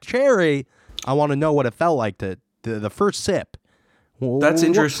the black cherry, I want to know what it felt like to the first sip. That's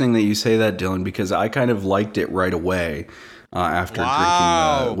interesting that you say that, Dylan, because I kind of liked it right away after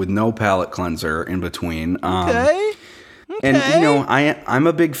drinking with no palate cleanser in between. Okay. And I'm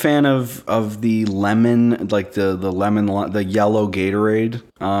a big fan of the lemon, like the yellow Gatorade,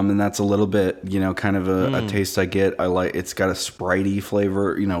 and that's a little bit kind of a taste I get. I like it's got a Spritey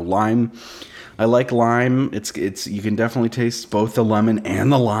flavor, lime. I like lime. It's you can definitely taste both the lemon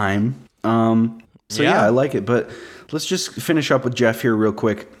and the lime. Yeah, I like it. But let's just finish up with Jeff here real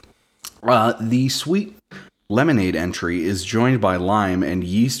quick. The sweet lemonade entry is joined by lime and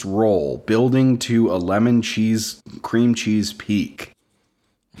yeast roll, building to a lemon cream cheese peak.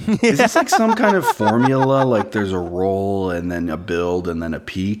 Is this like some kind of formula? Like there's a roll and then a build and then a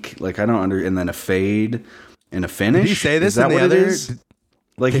peak? Like and then a fade and a finish? Did he say this is that in the what other? it is?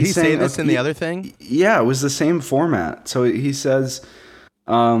 Like Did he say this in the other thing? Yeah, it was the same format. So he says,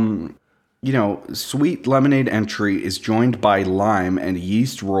 sweet lemonade entry is joined by lime and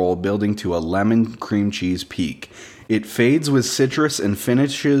yeast roll, building to a lemon cream cheese peak. It fades with citrus and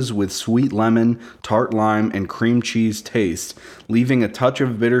finishes with sweet lemon, tart lime, and cream cheese taste, leaving a touch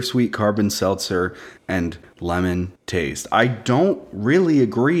of bittersweet carbon seltzer and lemon taste. I don't really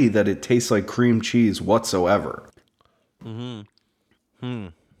agree that it tastes like cream cheese whatsoever.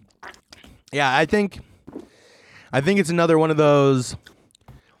 Yeah, I think it's another one of those.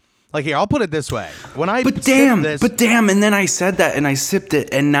 Like here, I'll put it this way: but damn, and then I said that, and I sipped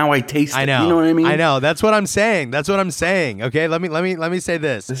it, and now I taste it. I know, you know what I mean? I know. That's what I'm saying. Okay, let me say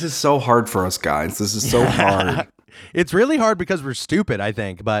this. This is so hard for us guys. This is so hard. It's really hard because we're stupid, I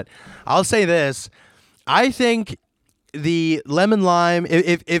think. But I'll say this: I think the lemon lime.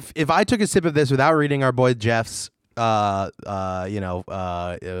 If I took a sip of this without reading our boy Jeff's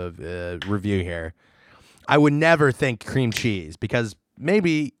review here, I would never think cream cheese because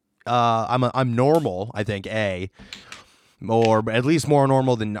maybe. I'm normal, I think, or at least more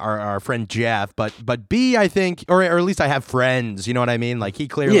normal than our friend Jeff, but B, I think, or at least I have friends, you know what I mean? Like he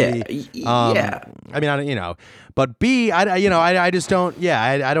clearly, yeah. I mean, but B, I just don't,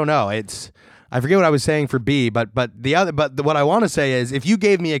 I don't know. I forget what I was saying for B, but what I want to say is if you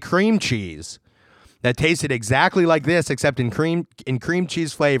gave me a cream cheese that tasted exactly like this, except in cream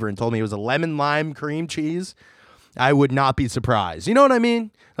cheese flavor and told me it was a lemon lime cream cheese, I would not be surprised. You know what I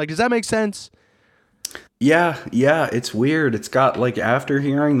mean? Like, does that make sense? Yeah, it's weird. It's got, like, after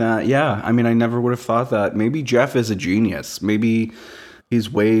hearing that, yeah, I mean, I never would have thought that. Maybe Jeff is a genius. Maybe he's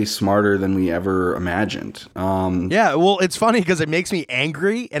way smarter than we ever imagined. Yeah, well, it's funny because it makes me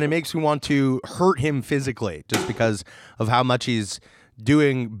angry and it makes me want to hurt him physically just because of how much he's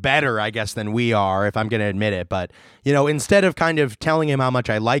doing better, I guess, than we are, if I'm going to admit it. But, instead of kind of telling him how much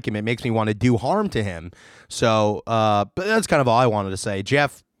I like him, it makes me want to do harm to him. So, but that's kind of all I wanted to say.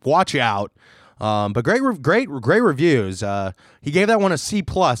 Jeff, watch out. But great reviews. He gave that one a C+,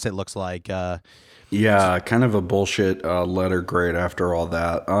 it looks like. Yeah, kind of a bullshit letter grade after all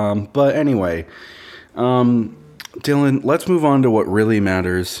that. But anyway, Dylan, let's move on to what really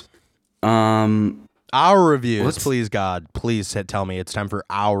matters. Our reviews, please, God, please tell me it's time for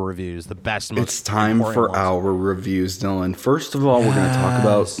our reviews. The best, most It's time for ones. our reviews, Dylan. First of all, we're going to talk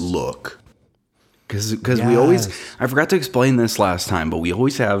about look. Because we always, I forgot to explain this last time, but we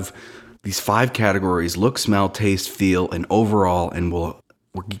always have these 5 categories: look, smell, taste, feel, and overall. And we're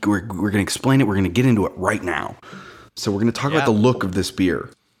going to explain it. We're going to get into it right now. So we're going to talk about the look of this beer.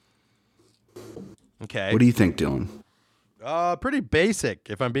 Okay. What do you think, Dylan? Pretty basic,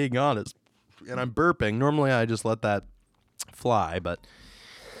 if I'm being honest. And I'm burping. Normally, I just let that fly, but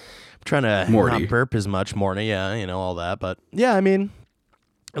I'm trying to not burp as much, Morty. Yeah, all that. But yeah, I mean,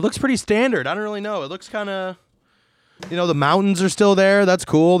 it looks pretty standard. I don't really know. It looks kind of, the mountains are still there. That's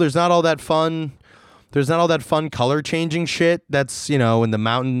cool. There's not all that fun color changing shit. That's, in the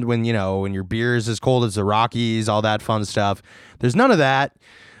mountain when your beer is as cold as the Rockies, all that fun stuff. There's none of that.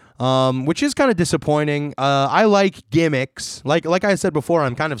 Which is kind of disappointing. I like gimmicks. Like I said before,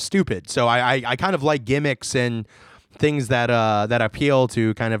 I'm kind of stupid. So I kind of like gimmicks and things that appeal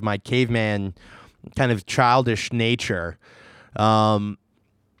to kind of my caveman kind of childish nature.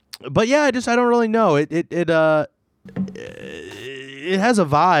 But yeah, I don't really know. It has a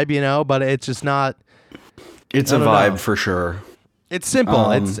vibe, but it's just not. It's a don't know. vibe for sure. It's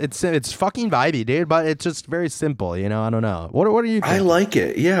simple. It's fucking vibey, dude. But it's just very simple. I don't know. What do you think? I like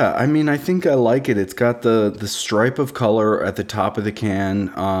it. Yeah, I mean, I think I like it. It's got the stripe of color at the top of the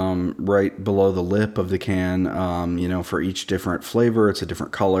can, right below the lip of the can. For each different flavor, it's a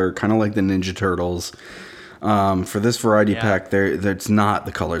different color, kind of like the Ninja Turtles. For this variety pack, there's not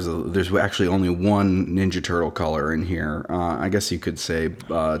the colors. There's actually only one Ninja Turtle color in here. I guess you could say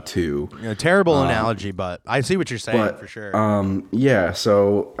two. Terrible analogy, but I see what you're saying for sure.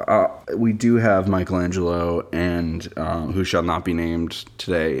 So we do have Michelangelo and who shall not be named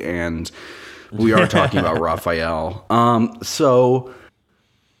today, and we are talking about Raphael.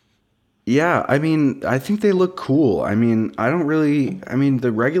 Yeah, I mean, I think they look cool. I mean,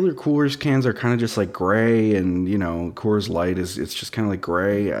 the regular Coors cans are kind of just like gray, and Coors Light it's just kind of like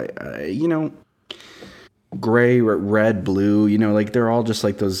gray. Gray, red, blue. Like they're all just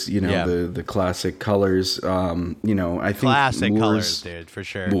like those. The classic colors. I think classic Moors, colors, dude, for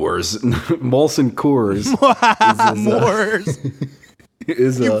sure. Molson Coors. Moors.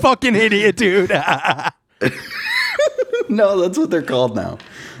 You fucking idiot, dude. No, that's what they're called now.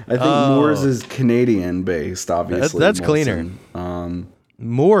 I think Moors is Canadian based, obviously. That's cleaner.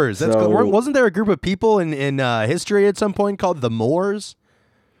 Moors. That's wasn't there a group of people in history at some point called the Moors?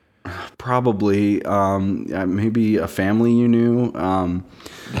 Probably. Maybe a family you knew.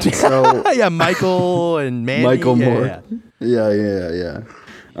 Yeah, Michael and Mandy. Michael Moore.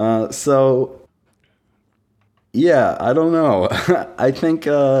 Yeah. I don't know. I think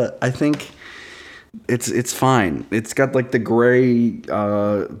it's fine. It's got like the gray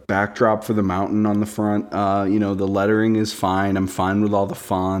backdrop for the mountain on the front. The lettering is fine. I'm fine with all the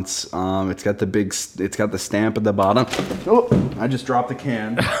fonts. It's got the stamp at the bottom. Oh, I just dropped the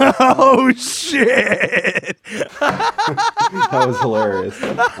can. Oh shit! That was hilarious.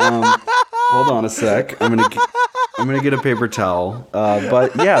 Hold on a sec. I'm gonna get a paper towel.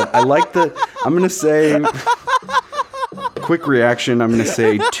 But yeah, I'm gonna say quick reaction. I'm gonna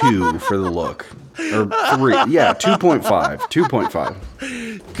say 2 for the look. Or 3. Yeah, 2.5.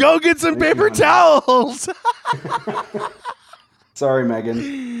 2.5. Go get some paper towels. Sorry,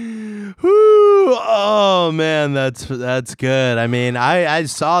 Megan. Whew. Oh man, that's good. I mean, I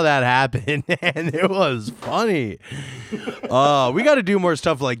saw that happen and it was funny. Oh, we got to do more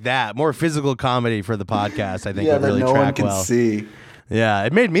stuff like that. More physical comedy for the podcast. I think would really no track one can well. see. Yeah,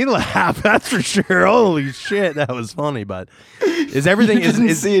 it made me laugh. That's for sure. Holy shit, that was funny. But is everything You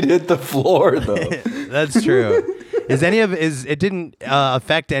didn't see it hit the floor though. That's true. It didn't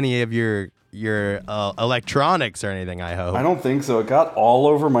affect any of your electronics or anything? I hope. I don't think so. It got all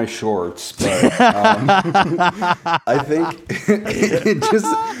over my shorts, but I think it just.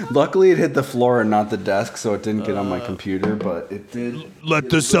 Luckily, it hit the floor and not the desk, so it didn't get on my computer. But it did. Let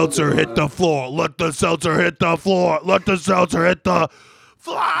the seltzer hit the floor. Let the seltzer hit the floor. Let the seltzer hit the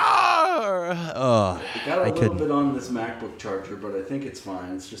floor. Oh, It got a little bit on this MacBook charger, but I think it's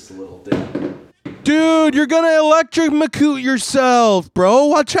fine. It's just a little dip. Dude, you're gonna electrocute yourself, bro.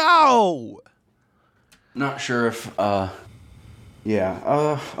 Watch out. Not sure if, oh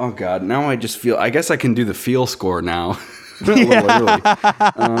God, now I just feel, I guess I can do the feel score now.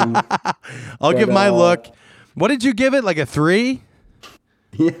 I'll give my look. What did you give it, like a 3?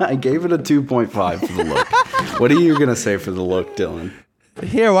 Yeah, I gave it a 2.5 for the look. What are you going to say for the look, Dylan?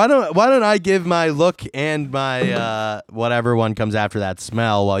 Here, why don't I give my look and my whatever one comes after that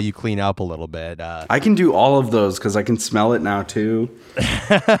smell while you clean up a little bit. I can do all of those because I can smell it now too.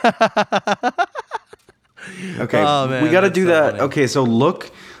 Okay, oh, man, we got to do that. funny. Okay, so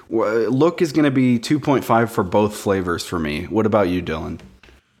look is going to be 2.5 for both flavors for me. What about you, Dylan?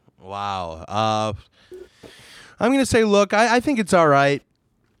 Wow. I'm gonna say look. I think it's all right.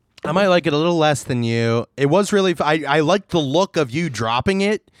 I might like it a little less than you. It was really. I liked the look of you dropping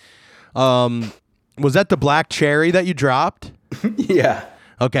it. Was that the black cherry that you dropped? Yeah.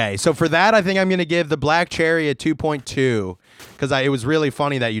 Okay, so for that, I think I'm going to give the black cherry a 2.2 because it was really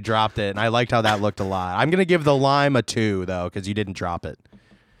funny that you dropped it, and I liked how that looked a lot. I'm going to give the lime a 2, though, because you didn't drop it.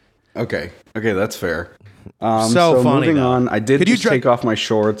 Okay, that's fair. So funny, moving though. on, I did just take off my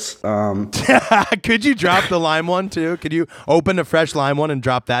shorts. Could you drop the lime one, too? Could you open a fresh lime one and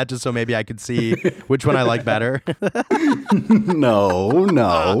drop that just so maybe I could see which one I like better?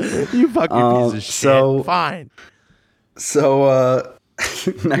 No. You fucking piece of shit. Fine. So,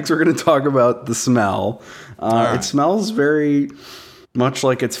 next we're going to talk about the smell. Right. It smells very much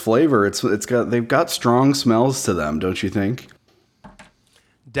like its flavor. They've got strong smells to them, don't you think?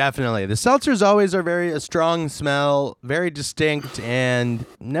 Definitely. The seltzers always are a strong smell, very distinct, and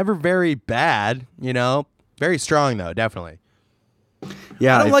never very bad, Very strong, though, definitely.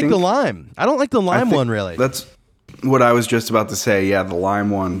 Yeah, I don't like the lime. I don't like the lime one, really. That's what I was just about to say. Yeah, the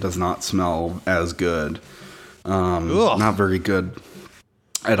lime one does not smell as good. Not very good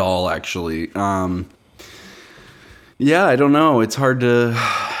at all, actually. Yeah, I don't know. It's hard to.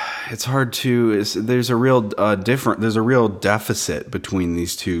 There's a real There's a real deficit between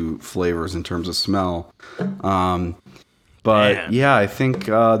these two flavors in terms of smell. But Man. yeah, I think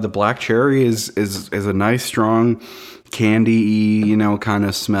the black cherry is a nice, strong, candy-y, kind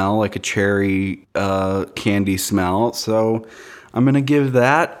of smell, like a cherry candy smell. So I'm gonna give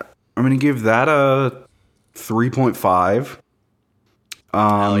that a 3.5.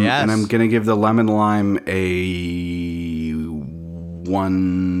 Hell yes. And I'm gonna give the lemon lime a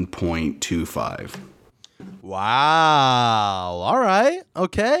 1.25. Wow. All right.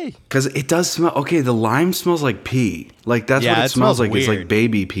 Okay. Because it does smell. Okay, the lime smells like pee. Like that's Yeah, what it it smells smells like. It's like weird.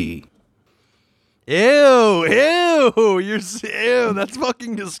 baby pee. Ew. Ew. That's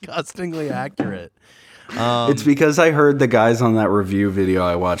fucking disgustingly accurate. It's because I heard the guys on that review video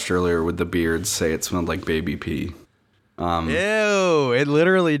I watched earlier with the beards say it smelled like baby pee. Ew, it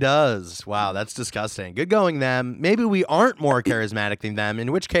literally does. Wow, that's disgusting. Good going, them. Maybe we aren't more charismatic than them,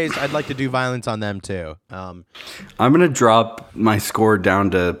 in which case I'd like to do violence on them too. I'm going to drop my score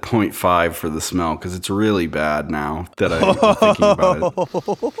down to 0.5 for the smell because it's really bad now that I'm thinking about it.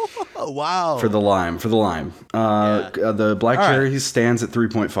 Wow. For the lime. The black All right. cherry stands at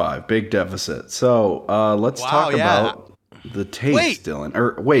 3.5. Big deficit. So let's talk about the taste, Wait. Dylan.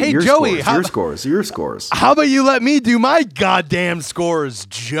 Or wait, Hey, your Joey, scores. Your scores. How about you let me do my goddamn scores,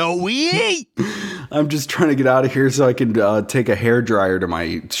 Joey? I'm just trying to get out of here so I can take a hair dryer to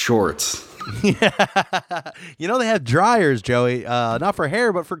my shorts. They have dryers, Joey. Not for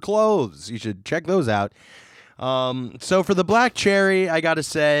hair, but for clothes. You should check those out. So for the black cherry, I gotta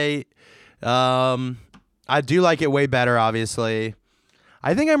say, I do like it way better, obviously.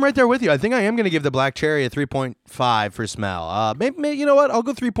 I think I'm right there with you. I think I am going to give the black cherry a 3.5 for smell. Maybe you know what? I'll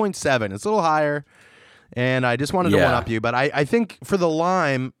go 3.7. It's a little higher, and I just wanted to one-up you. But I think for the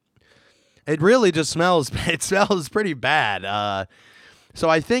lime, it really just smells. It smells pretty bad. So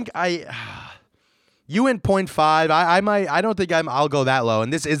I think you went 0.5. I might. I don't think I'll go that low.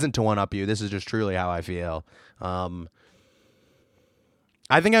 And this isn't to one-up you. This is just truly how I feel. I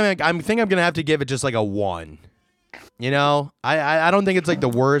think I'm going to have to give it just like a 1. I don't think it's like the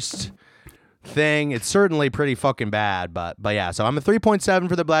worst thing. It's certainly pretty fucking bad, but yeah. So I'm a 3.7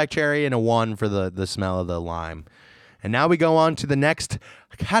 for the black cherry and a 1 for the smell of the lime. And now we go on to the next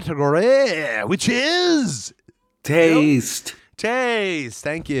category, which is Taste. taste.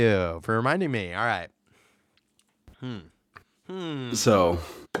 Thank you for reminding me. All right. So,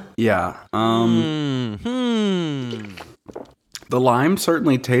 yeah. Hmm. The lime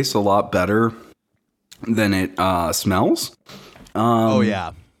certainly tastes a lot better than it smells. Oh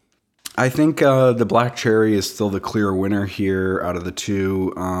yeah. I think the black cherry is still the clear winner here out of the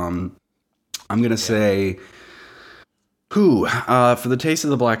two. I'm gonna say, for the taste of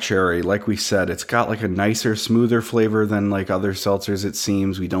the black cherry, like we said, it's got like a nicer, smoother flavor than like other seltzers. It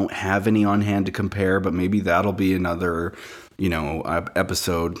seems we don't have any on hand to compare, but maybe that'll be another,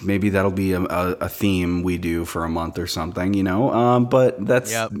 episode. Maybe that'll be a theme we do for a month or something, But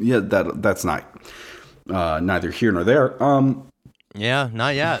that's that's not. Neither here nor there. Yeah,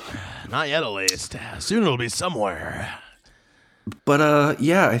 not yet. Not yet, at least. Soon it'll be somewhere. But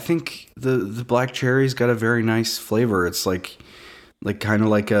yeah, I think the black cherry's got a very nice flavor. It's like kind of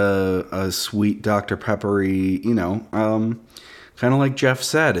like a sweet Dr. Peppery, kind of like Jeff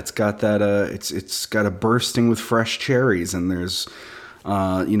said. It's got that it's got a bursting with fresh cherries, and there's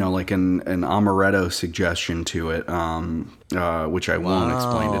like an amaretto suggestion to it, which I won't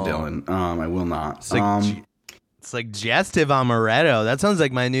explain to Dylan. I will not. It's suggestive amaretto. That sounds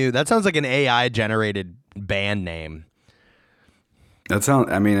like that sounds like an AI generated band name. It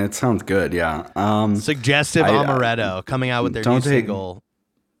sounds good. Yeah. Suggestive amaretto coming out with their new single.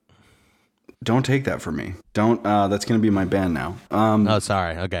 Don't take that from me. Don't. That's gonna be my band now. Oh,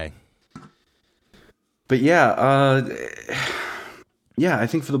 sorry. Okay. But yeah. Yeah, I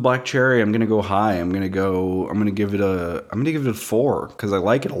think for the black cherry, I'm gonna go high. I'm gonna give it a 4 because I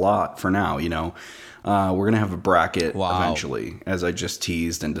like it a lot for now. We're gonna have a bracket eventually, as I just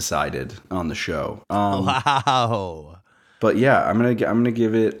teased and decided on the show. Wow. But yeah, I'm gonna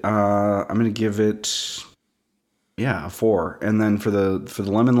give it a 4. And then for the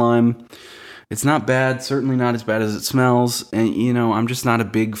lemon lime, it's not bad. Certainly not as bad as it smells. And I'm just not a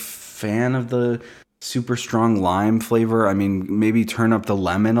big fan of the super strong lime flavor. I mean, maybe turn up the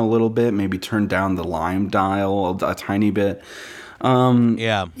lemon a little bit, maybe turn down the lime dial a tiny bit.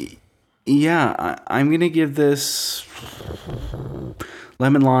 Yeah. Yeah, I'm going to give this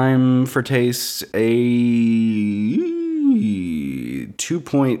lemon lime for taste a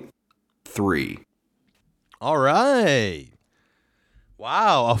 2.3. All right.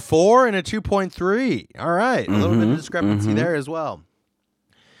 Wow, a 4 and a 2.3. All right, a little bit of discrepancy there as well.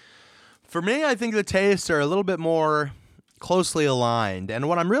 For me, I think the tastes are a little bit more closely aligned. And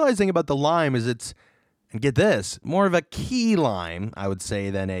what I'm realizing about the lime is it's, and get this, more of a key lime, I would say,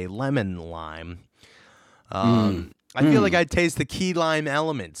 than a lemon lime. I feel like I taste the key lime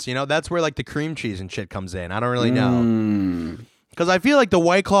elements. You know, that's where like the cream cheese and shit comes in. I don't really know. Because I feel like the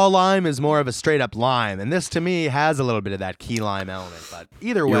White Claw lime is more of a straight up lime. And this to me has a little bit of that key lime element. But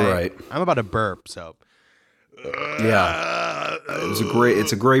either way, You're right. I'm about to burp, so. Yeah,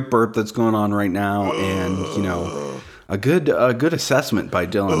 it's a great burp that's going on right now, and you know, a good assessment by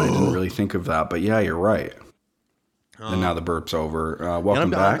Dylan. I didn't really think of that, but yeah, you're right. And now the burp's over.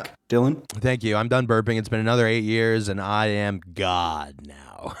 Welcome back, Dylan. Thank you. I'm done burping. It's been another 8 years, and I am God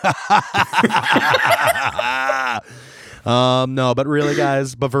now. No, but really,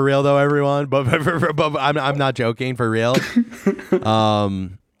 guys. But for real, though, everyone. But I'm not joking. For real.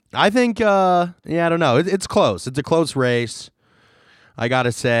 I think, I don't know. It's close. It's a close race. I got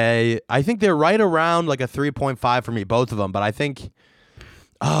to say, I think they're right around like a 3.5 for me, both of them. But I think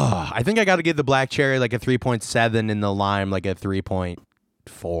I got to give the black cherry like a 3.7 and the lime like a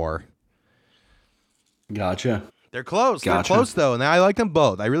 3.4. Gotcha. They're close. Gotcha. They're close, though. And I like them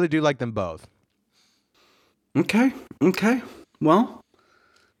both. I really do like them both. Okay. Well,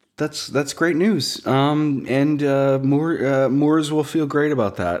 that's great news. And Moors will feel great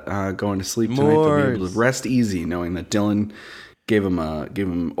about that. Going to sleep tonight, they'll be able to rest easy, knowing that Dylan gave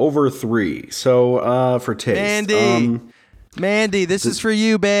him over 3. So for taste, Mandy, this is for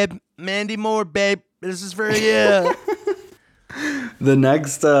you, babe. Mandy Moore, babe. This is for you. The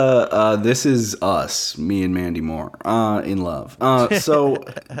next, this is us, me and Mandy Moore, in love.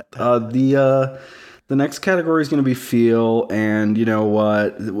 The next category is going to be feel, and you know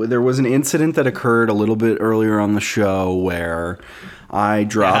what? There was an incident that occurred a little bit earlier on the show where I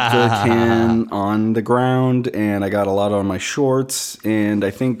dropped a can on the ground, and I got a lot on my shorts, and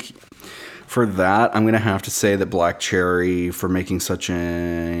I think for that, I'm going to have to say that Black Cherry for making such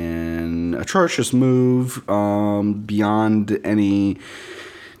an atrocious move, beyond any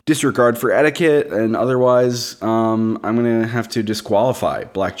disregard for etiquette and otherwise, I'm going to have to disqualify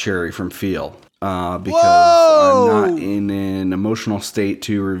Black Cherry from feel. Because I'm not in an emotional state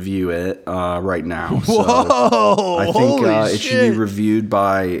to review it right now. So I think it should be reviewed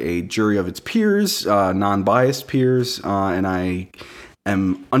by a jury of its peers, non-biased peers, and I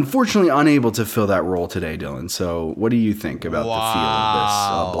am unfortunately unable to fill that role today, Dylan. So what do you think about the feel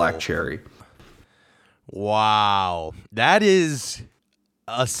of this Black Cherry? Wow. That is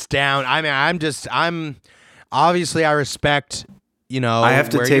astounding. I mean, I'm obviously I respect, you know, I have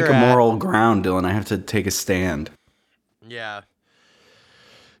to take a moral ground, Dylan. I have to take a stand. Yeah.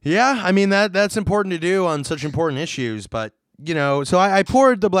 Yeah, I mean, that's important to do on such important issues, but, you know, so I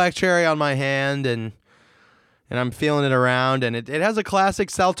poured the black cherry on my hand, and I'm feeling it around, and it has a classic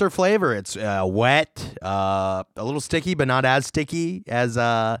seltzer flavor. It's wet, a little sticky, but not as sticky as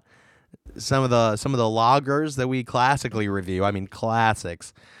some of the lagers that we classically review. I mean,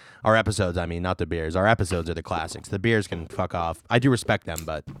 classics. Our episodes, I mean, not the beers. Our episodes are the classics. The beers can fuck off. I do respect them,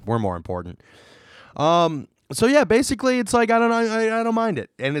 but we're more important. So yeah, basically, it's like I don't mind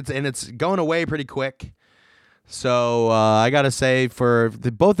it, and it's going away pretty quick. So I gotta say, for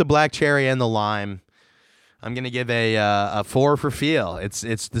both the black cherry and the lime, I'm gonna give a 4 for feel. It's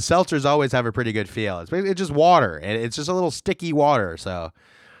the seltzers always have a pretty good feel. It's just water, and it's just a little sticky water, so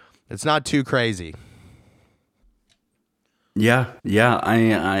it's not too crazy. Yeah.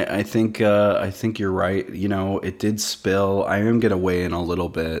 I think you're right. You know, it did spill. I am gonna weigh in a little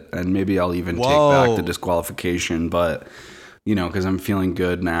bit, and maybe I'll even take back the disqualification. But you know, because I'm feeling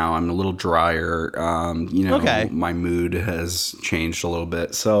good now, I'm a little drier. You know, my mood has changed a little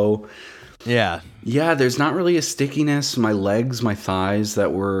bit. So yeah. There's not really a stickiness. My legs, my thighs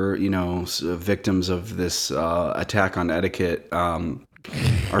that were victims of this attack on etiquette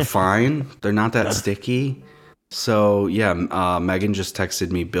are fine. They're not that sticky. So yeah, Megan just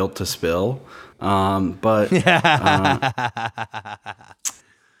texted me built to spill, but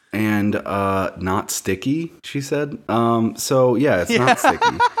and not sticky, she said. So yeah, it's not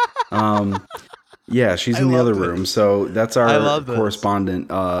sticky. Yeah, she's in the love other this. room. So that's I our love this. correspondent.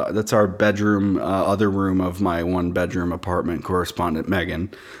 That's our bedroom, other room of my 1-bedroom apartment correspondent, Megan.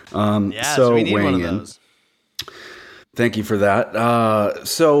 Yeah, so we need one of weighing in. those. Thank you for that.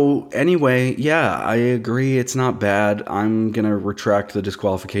 So anyway, yeah, I agree. It's not bad. I'm going to retract the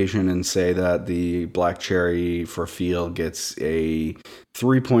disqualification and say that the Black Cherry for Feel gets a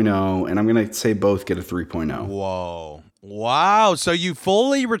 3.0, and I'm going to say both get a 3.0. Whoa. Wow. So you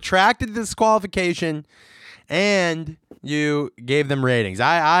fully retracted the disqualification and you gave them ratings.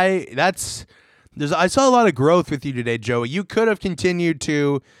 I saw a lot of growth with you today, Joey. You could have continued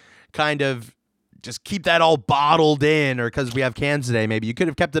to kind of just keep that all bottled in, or because we have cans today, maybe you could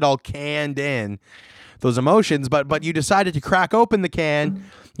have kept it all canned in, those emotions, but you decided to crack open the can.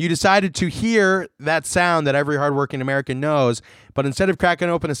 You decided to hear that sound that every hardworking American knows, but instead of cracking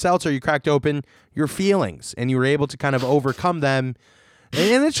open a seltzer, you cracked open your feelings, and you were able to kind of overcome them.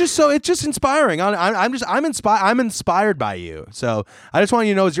 And it's just inspiring. I'm inspired by you. So I just want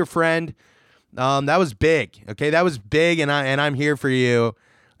you to know, as your friend, that was big. Okay, that was big, and I'm here for you.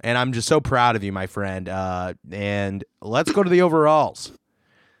 And I'm just so proud of you, my friend. And let's go to the overalls.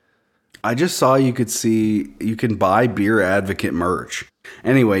 I just saw you can buy Beer Advocate merch.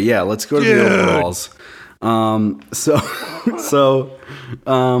 Anyway, yeah, let's go to the overalls.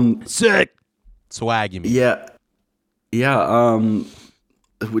 Sick. Swag, you mean? Yeah. Yeah.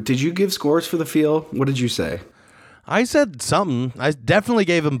 Did you give scores for the feel? What did you say? I said something. I definitely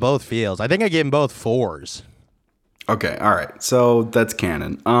gave them both feels. I think I gave them both 4s. Okay, all right. So that's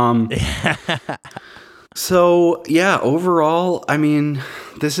canon. So yeah, overall, I mean,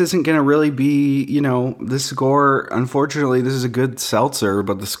 this isn't going to really be, this score, unfortunately, this is a good seltzer,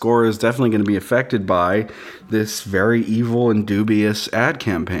 but the score is definitely going to be affected by this very evil and dubious ad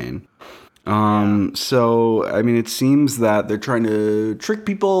campaign. So, I mean, it seems that they're trying to trick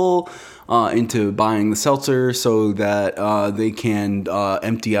people into buying the seltzer so that they can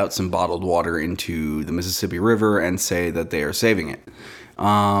empty out some bottled water into the Mississippi River and say that they are saving it.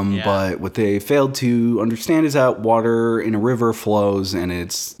 But what they failed to understand is that water in a river flows, and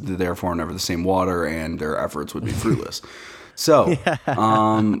it's therefore never the same water, and their efforts would be fruitless. So,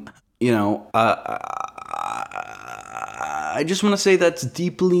 I just want to say that's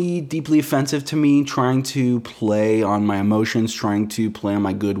deeply, deeply offensive to me, trying to play on my emotions, trying to play on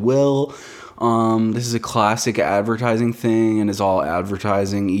my goodwill. This is a classic advertising thing, and as all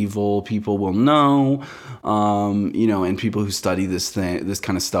advertising evil people will know, and people who study this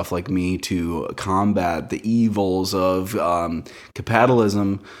kind of stuff like me to combat the evils of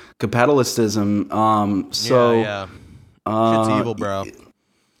capitalism. Shit's evil, bro.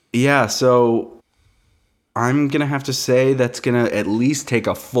 Yeah, so I'm going to have to say that's going to at least take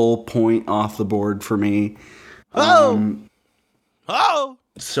a full point off the board for me.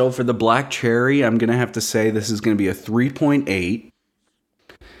 So for the Black Cherry, I'm going to have to say this is going to be a 3.8.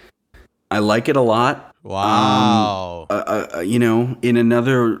 I like it a lot. Wow. In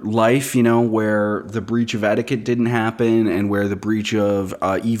another life, where the breach of etiquette didn't happen and where the breach of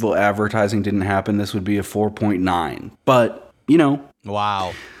evil advertising didn't happen, this would be a 4.9. But,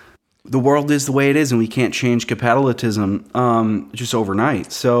 wow. The world is the way it is, and we can't change capitalism just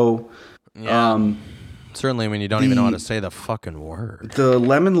overnight. So, certainly when you don't even know how to say the fucking word. The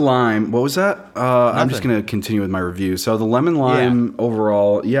lemon lime, what was that? I'm just going to continue with my review. So the lemon lime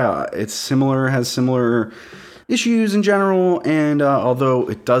overall, it's similar, has similar issues in general, and although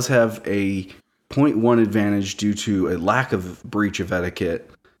it does have a 0.1 advantage due to a lack of breach of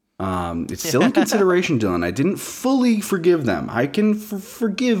etiquette, it's still in consideration, Dylan. I didn't fully forgive them. I can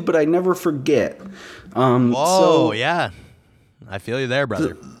forgive, but I never forget. Yeah. I feel you there,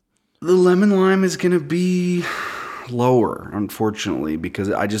 brother. The lemon lime is going to be lower, unfortunately,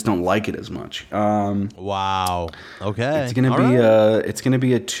 because I just don't like it as much. Wow. Okay. It's going to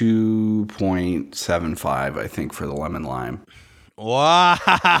be a 2.75, I think, for the lemon lime.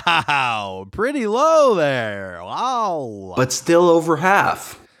 Wow. Pretty low there. Wow. But still over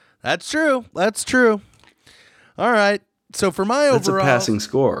half. That's true. All right. So for my overall, that's a passing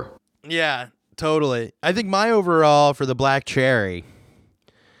score. Yeah, totally. I think my overall for the Black Cherry,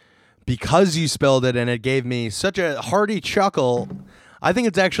 because you spilled it and it gave me such a hearty chuckle, I think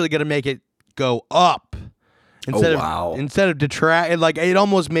it's actually going to make it go up instead of detract. Like, it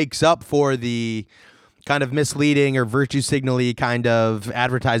almost makes up for the kind of misleading or virtue signal-y kind of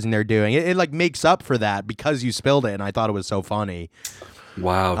advertising they're doing. It like makes up for that because you spilled it, and I thought it was so funny.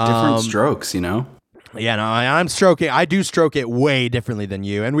 Wow, different strokes, Yeah, no, I do stroke it way differently than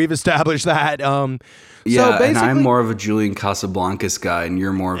you, and we've established that. And I'm more of a Julian Casablancas guy, and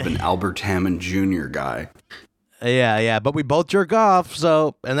you're more of an Albert Hammond Jr. guy. Yeah, but we both jerk off,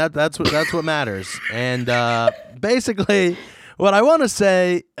 so and that's what matters. And basically, what I want to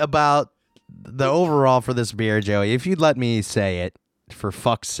say about the overall for this beer, Joey, if you'd let me say it, for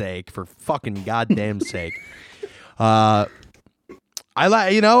fuck's sake, for fucking goddamn sake, I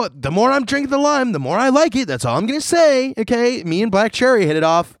like, the more I'm drinking the lime, the more I like it. That's all I'm gonna say. Okay, me and Black Cherry hit it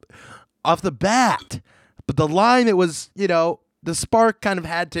off the bat, but the lime, it was, the spark kind of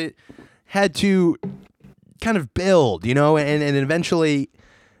had to kind of build, and eventually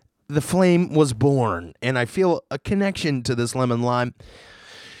the flame was born, and I feel a connection to this lemon lime.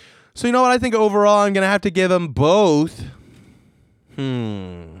 So you know what? I think overall I'm going to have to give them both.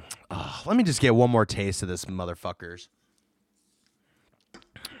 Let me just get one more taste of this, motherfuckers.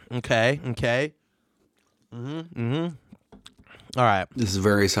 Okay. All right. This is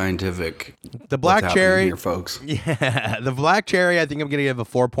very scientific. The Black What's Cherry. happening here, folks. Yeah, the Black Cherry, I think I'm going to give a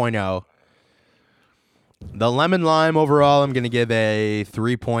 4.0. The Lemon Lime overall, I'm going to give a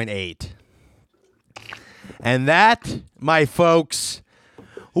 3.8. And that, my folks,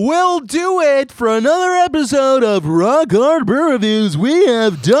 will do it for another episode of Rock Hard Brew Reviews. We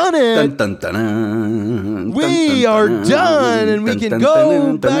have done it. Dun, dun, dun, dun, We dun, are dun, done, and we dun, can dun, go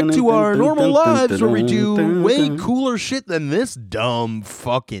dun, back dun, to our dun, normal dun, lives dun, where we do dun, way dun. cooler shit than this dumb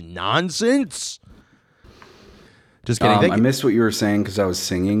fucking nonsense. Just kidding. I missed what you were saying because I was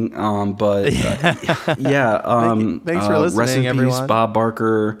singing. But yeah. Thanks for listening, rest in everyone. peace, Bob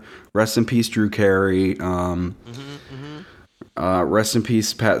Barker. Rest in peace, Drew Carey. Rest in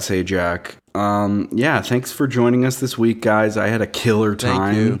peace, Pat Sajak. Yeah, thanks for joining us this week, guys. I had a killer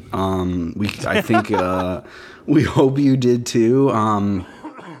time. Thank I think we hope you did too.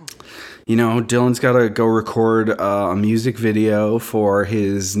 Dylan's got to go record a music video for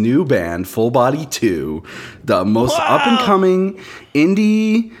his new band, Full Body 2, the most up and coming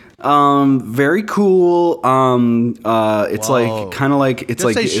indie, very cool. It's like kind of like it's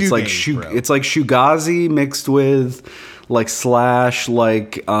Just like say it's like shoegaze, bro. it's like Shugazi mixed with like slash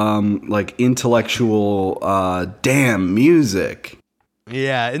like intellectual damn music.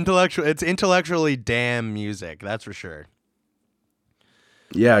 Yeah, intellectual. It's intellectually damn music. That's for sure.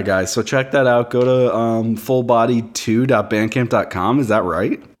 Yeah, guys. So check that out. Go to fullbody2.bandcamp.com. Is that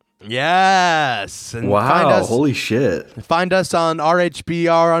right? Yes. And Wow. Holy shit. Find us on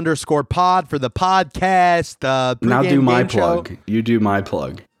RHBR_pod for the podcast. Now do my game show. plug. You do my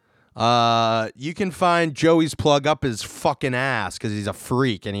plug. You can find Joey's plug up his fucking ass because he's a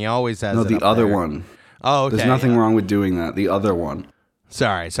freak and he always has No, it the up other there. one. Oh, okay. There's nothing wrong with doing that. The other one.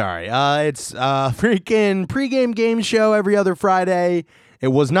 Sorry. It's freaking pregame game show every other Friday.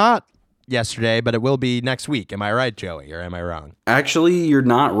 It was not yesterday, but it will be next week. Am I right, Joey, or am I wrong? Actually, you're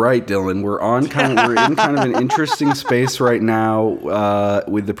not right, Dylan. We're in kind of an interesting space right now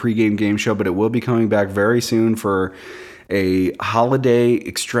with the pregame game show, but it will be coming back very soon for a holiday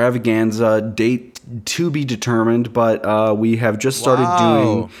extravaganza, date to be determined. But we have just started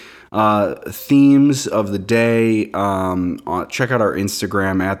doing themes of the day. Check out our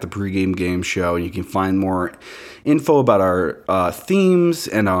Instagram at the pregame game show, and you can find more info about our themes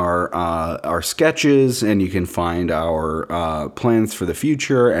and our sketches, and you can find our plans for the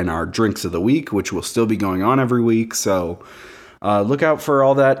future and our drinks of the week, which will still be going on every week. So look out for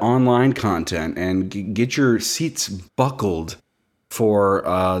all that online content and get your seats buckled for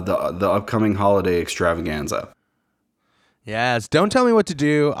the upcoming holiday extravaganza. Yes, don't tell me what to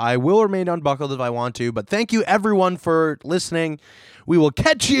do. I will remain unbuckled if I want to, but thank you everyone for listening. We will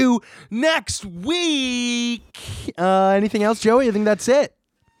catch you next week. Anything else, Joey? I think that's it.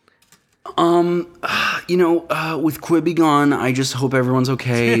 With Quibi gone, I just hope everyone's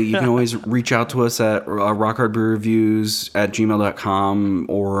okay. You can always reach out to us at rockharbrewreviews@gmail.com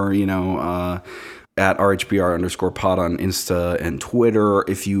or, at RHBR_pod on Insta and Twitter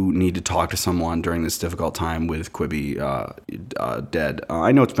if you need to talk to someone during this difficult time with Quibi dead.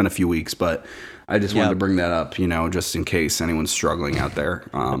 I know it's been a few weeks, but I just wanted to bring that up, just in case anyone's struggling out there.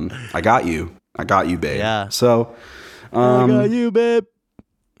 I got you. I got you, babe. Yeah. So, I got you, babe.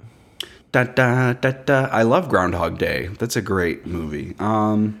 Da, da, da, da. I love Groundhog Day. That's a great movie.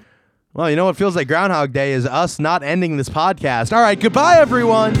 Well, you know what feels like Groundhog Day is us not ending this podcast. All right, goodbye,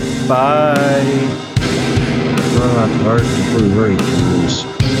 everyone. Bye. Rock Hard Brew Reviews.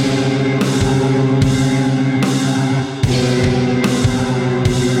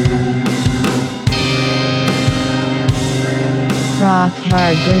 Rock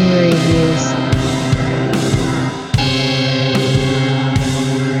Hard Brew Reviews.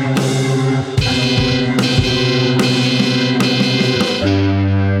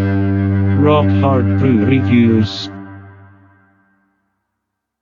 Rock Hard Brew Reviews.